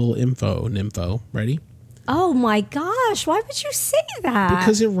give you a little info. Ready? Oh, my gosh. Why would you say that?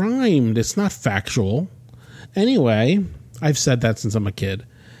 Because it rhymed. It's not factual. Anyway, I've said that since I'm a kid.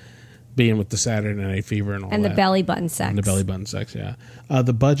 Being with the Saturday Night Fever and all that. And the belly button sex. And the belly button sex, yeah.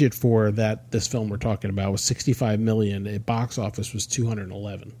 The budget for this film we're talking about was $65 million. The box office was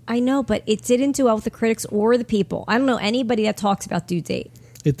 $211. I know, but it didn't do well with the critics or the people. I don't know anybody that talks about Due Date.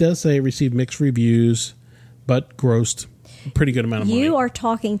 It does say it received mixed reviews, but grossed a pretty good amount of money. You are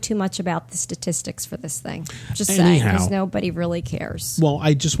talking too much about the statistics for this thing. Just saying, because nobody really cares. Well,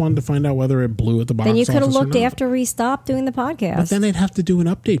 I just wanted to find out whether it blew at the box office. Then you could have looked after we stopped doing the podcast. But then they'd have to do an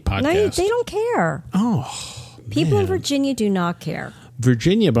update podcast. No, they don't care. Oh, people in Virginia do not care.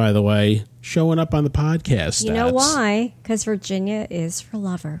 Virginia, by the way, showing up on the podcast. You know why? Because Virginia is for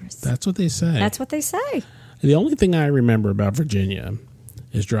lovers. That's what they say. That's what they say. The only thing I remember about Virginia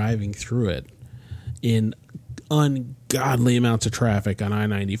is driving through it in ungodly amounts of traffic on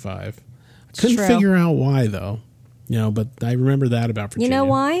I-95. I couldn't figure out why, though. But I remember that about Virginia. You know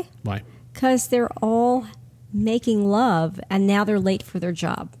why? Why? Because they're all making love, and now they're late for their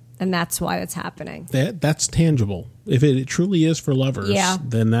job. And that's why that's happening. That's tangible. If it truly is for lovers,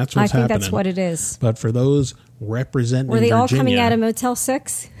 then that's what's happening. I think that's what it is. But for those representing Virginia... Were they Virginia, all coming out of Motel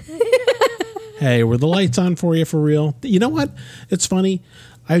 6? Hey, were the lights on for you for real? You know what? It's funny.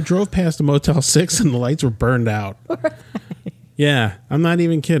 I drove past a Motel 6 and the lights were burned out. Right. Yeah, I'm not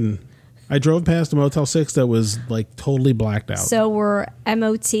even kidding. I drove past a Motel 6 that was like totally blacked out. So we're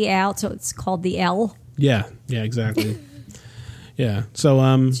MOT out, so it's called the L? Yeah, exactly. Yeah, so...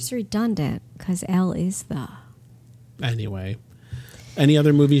 It's just redundant, because L is the... Anyway. Any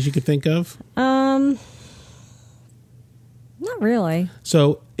other movies you could think of? Not really.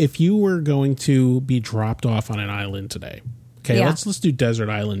 So, if you were going to be dropped off on an island today... Okay, let's do Desert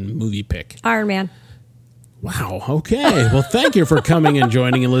Island movie pick. Iron Man. Wow, okay. Well, thank you for coming and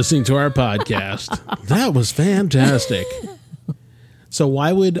joining and listening to our podcast. That was fantastic. So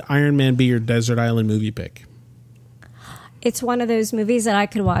why would Iron Man be your Desert Island movie pick? It's one of those movies that I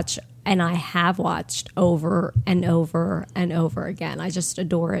could watch, and I have watched over and over and over again. I just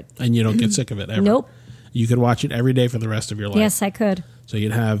adore it. And you don't get sick of it ever? Nope. You could watch it every day for the rest of your life? Yes, I could. So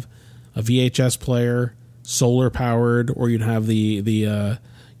you'd have a VHS player, solar powered, or you'd have the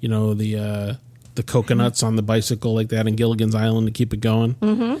coconuts on the bicycle like that in Gilligan's Island to keep it going.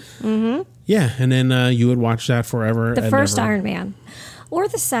 Mm-hmm. Mm-hmm. Yeah, and then you would watch that forever. The first Iron Man. Or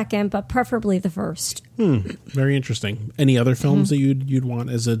the second, but preferably the first. Very interesting. Any other films that you'd want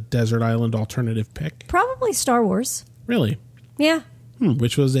as a Desert Island alternative pick? Probably Star Wars. Really? Yeah.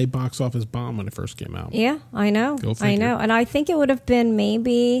 Which was a box office bomb when it first came out. Yeah, I know. Go figure. I know. And I think it would have been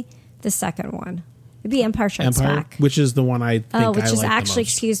maybe the second one. It'd be Empire Strikes Back. Which is the one I think I like the most. Which is actually,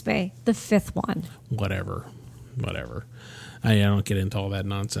 excuse me, the fifth one. Whatever. I don't get into all that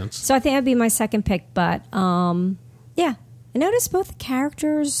nonsense. So I think that'd be my second pick, but yeah. I notice both the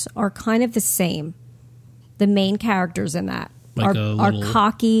characters are kind of the same. The main characters in that are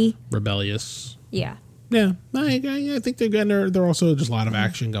cocky. Rebellious. Yeah. Yeah. I think they're also just a lot of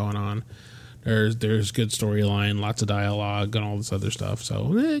action going on. There's good storyline, lots of dialogue, and all this other stuff.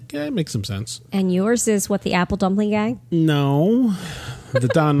 So it makes some sense. And yours is what, the Apple Dumpling Gang? No, the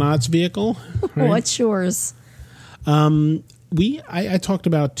Don Knotts vehicle. Right? What's yours? I talked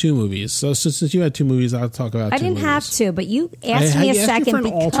about two movies. So since you had two movies, I'll talk about. I didn't have to, but you asked me a second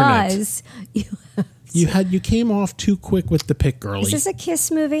because you came off too quick with the pick, girlie. Is this a Kiss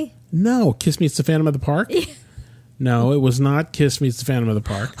movie? No, Kiss Meets the Phantom of the Park. No, it was not Kiss Meets the Phantom of the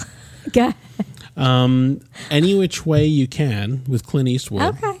Park. Okay. Any Which Way You Can with Clint Eastwood.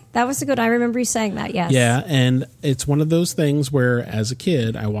 Okay. That was a good, I remember you saying that, yes. Yeah, and it's one of those things where as a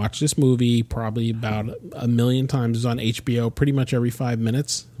kid, I watched this movie probably about a million times. It was on HBO pretty much every 5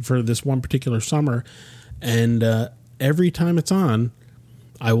 minutes for this one particular summer. And every time it's on,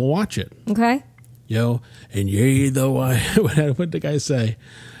 I will watch it. Okay. And yea, though what did the guy say?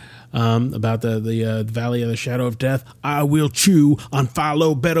 About the Valley of the Shadow of Death. I will chew on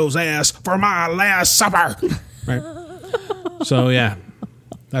Philo Beddoes' ass for my last supper. Right. So yeah,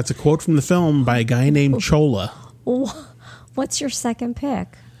 that's a quote from the film by a guy named Chola. What's your second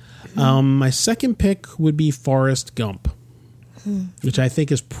pick? My second pick would be Forrest Gump, which I think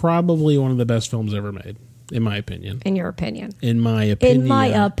is probably one of the best films ever made, in my opinion. In your opinion? In my opinion. In my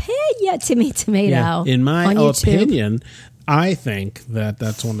opinion, tomato. Yeah, in my opinion. I think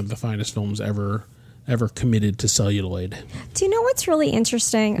that's one of the finest films ever committed to celluloid. Do you know what's really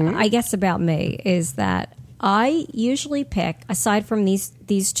interesting, I guess, about me is that I usually pick, aside from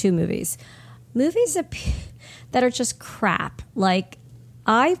these two movies that are just crap. Like,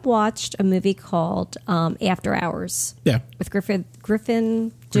 I watched a movie called After Hours. Yeah. With Griffin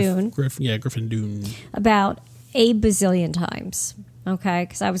Dunne. Griffin Dunne. About a bazillion times. Okay?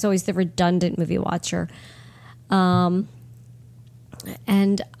 Because I was always the redundant movie watcher.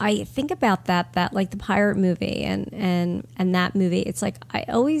 And I think about that like the pirate movie and that movie, it's like I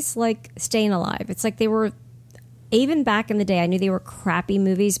always like Staying Alive. It's like they were, even back in the day, I knew they were crappy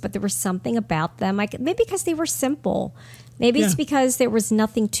movies, but there was something about them. Maybe because they were simple. Maybe it's because there was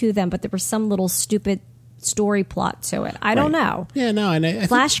nothing to them, but there was some little stupid story plot to it. I don't know. Yeah, no. And I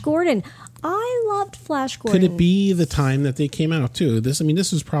Flash Gordon. I loved Flash Gordon. Could it be the time that they came out too? This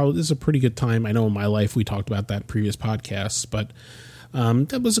is a pretty good time. I know in my life we talked about that in previous podcasts, but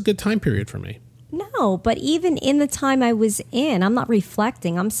that was a good time period for me. No, but even in the time I was in, I'm not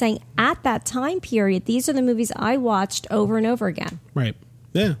reflecting. I'm saying at that time period, these are the movies I watched over and over again. Right.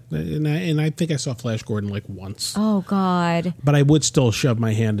 Yeah, and I think I saw Flash Gordon like once. Oh, God. But I would still shove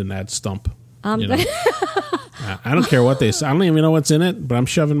my hand in that stump. You know? I don't care what they say. I don't even know what's in it, but I'm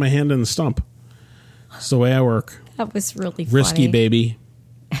shoving my hand in the stump. It's the way I work. That was really Risky, funny. baby.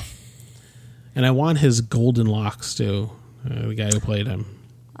 And I want his golden locks, too. The guy who played him.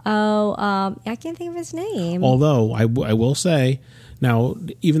 Oh, I can't think of his name. Although, I will say, now,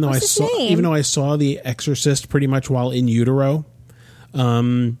 even though I saw The Exorcist pretty much while in utero,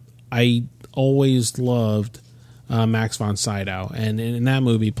 I always loved Max von Sydow, and in that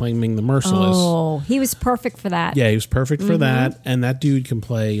movie, playing Ming the Merciless. Oh, he was perfect for that. Yeah, he was perfect for that, and that dude can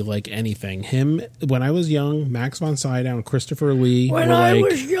play like anything. Him, when I was young, Max von Sydow and Christopher Lee. When I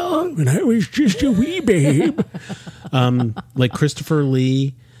was young, when I was just a wee babe, like Christopher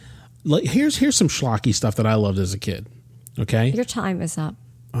Lee. Like here's some schlocky stuff that I loved as a kid. Okay, your time is up.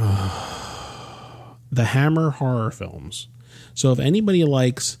 The Hammer horror films. So if anybody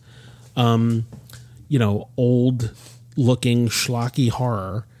likes, old looking schlocky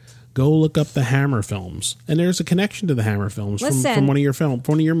horror, go look up the Hammer films. And there's a connection to the Hammer films from one of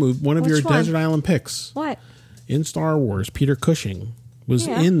your Desert Island picks. What? In Star Wars, Peter Cushing was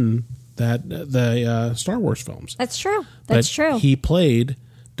in the Star Wars films. That's true. That's true. He played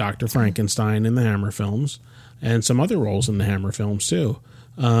Dr. Frankenstein in the Hammer films and some other roles in the Hammer films too.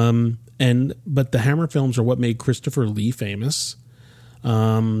 But the Hammer films are what made Christopher Lee famous.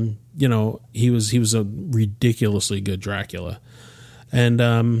 He was a ridiculously good Dracula. And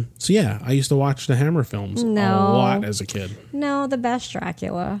I used to watch the Hammer films a lot as a kid. No, the best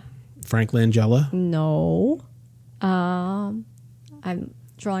Dracula. Frank Langella? No. I'm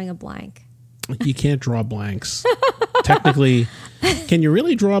drawing a blank. You can't draw blanks. Technically, can you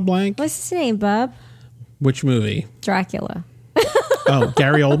really draw a blank? What's his name, bub? Which movie? Dracula. Oh,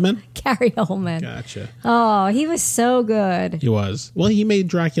 Gary Oldman? Gary Oldman. Gotcha. Oh, he was so good. He was. Well, he made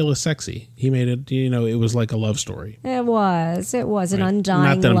Dracula sexy. He made it, it was like a love story. It was. It was an undying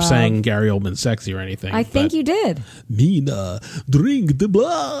Not that love. I'm saying Gary Oldman's sexy or anything. I think you did. Mina, drink the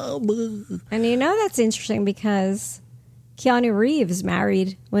blood. And that's interesting because Keanu Reeves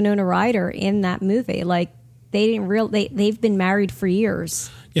married Winona Ryder in that movie. Like, they've been married for years.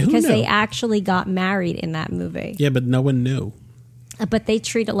 Yeah, because knew? they actually got married in that movie. Yeah, but no one knew. But they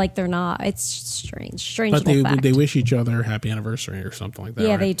treat it like they're not. It's strange. But they wish each other happy anniversary or something like that.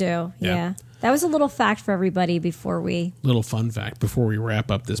 Yeah, right? they do. Yeah. That was a little fact for everybody before we... Little fun fact before we wrap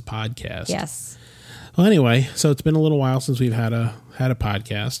up this podcast. Yes. Well, anyway, so it's been a little while since we've had a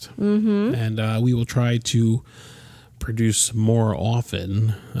podcast. Mm-hmm. And we will try to produce more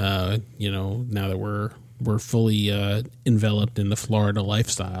often, now that we're fully enveloped in the Florida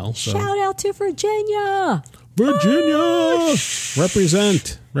lifestyle. So. Shout out to Virginia! Virginia!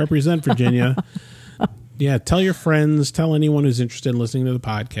 Represent Virginia. Yeah, tell your friends, tell anyone who's interested in listening to the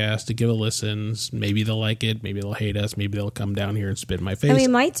podcast to give a listen. Maybe they'll like it, maybe they'll hate us, maybe they'll come down here and spit in my face. And we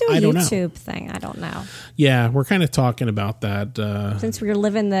might do a YouTube thing, I don't know. Yeah, we're kind of talking about that. Since we're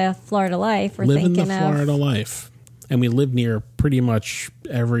living the Florida life, we're living thinking the Florida life. And we live near pretty much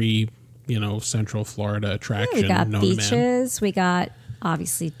every, Central Florida attraction. Yeah, we got beaches, we got,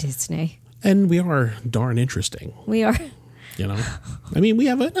 obviously, Disney. And we are darn interesting. We are. I mean, we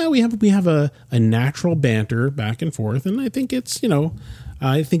have a natural banter back and forth, and I think it's,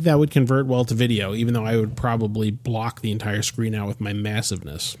 I think that would convert well to video, even though I would probably block the entire screen out with my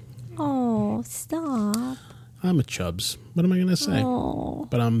massiveness. Oh, stop. I'm a chubs. What am I going to say? Oh.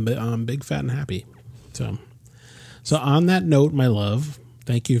 But I'm big, fat, and happy. So on that note, my love,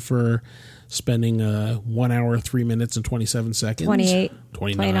 thank you for spending 1 hour, 3 minutes, and 27 seconds. 28,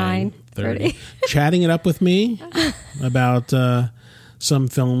 29, 30. Chatting it up with me about some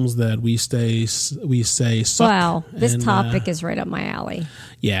films that we say suck. Wow, this topic is right up my alley.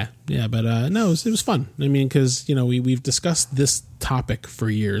 Yeah, but no, it was fun. I mean, because, we've discussed this topic for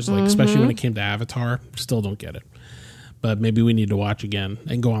years, like especially when it came to Avatar. Still don't get it. But maybe we need to watch again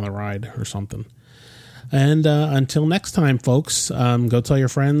and go on the ride or something. And until next time, folks, go tell your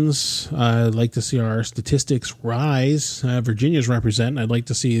friends. I'd like to see our statistics rise. Virginia's representing. I'd like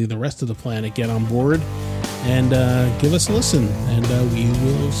to see the rest of the planet get on board and give us a listen. And we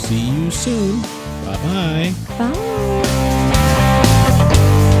will see you soon. Bye-bye. Bye.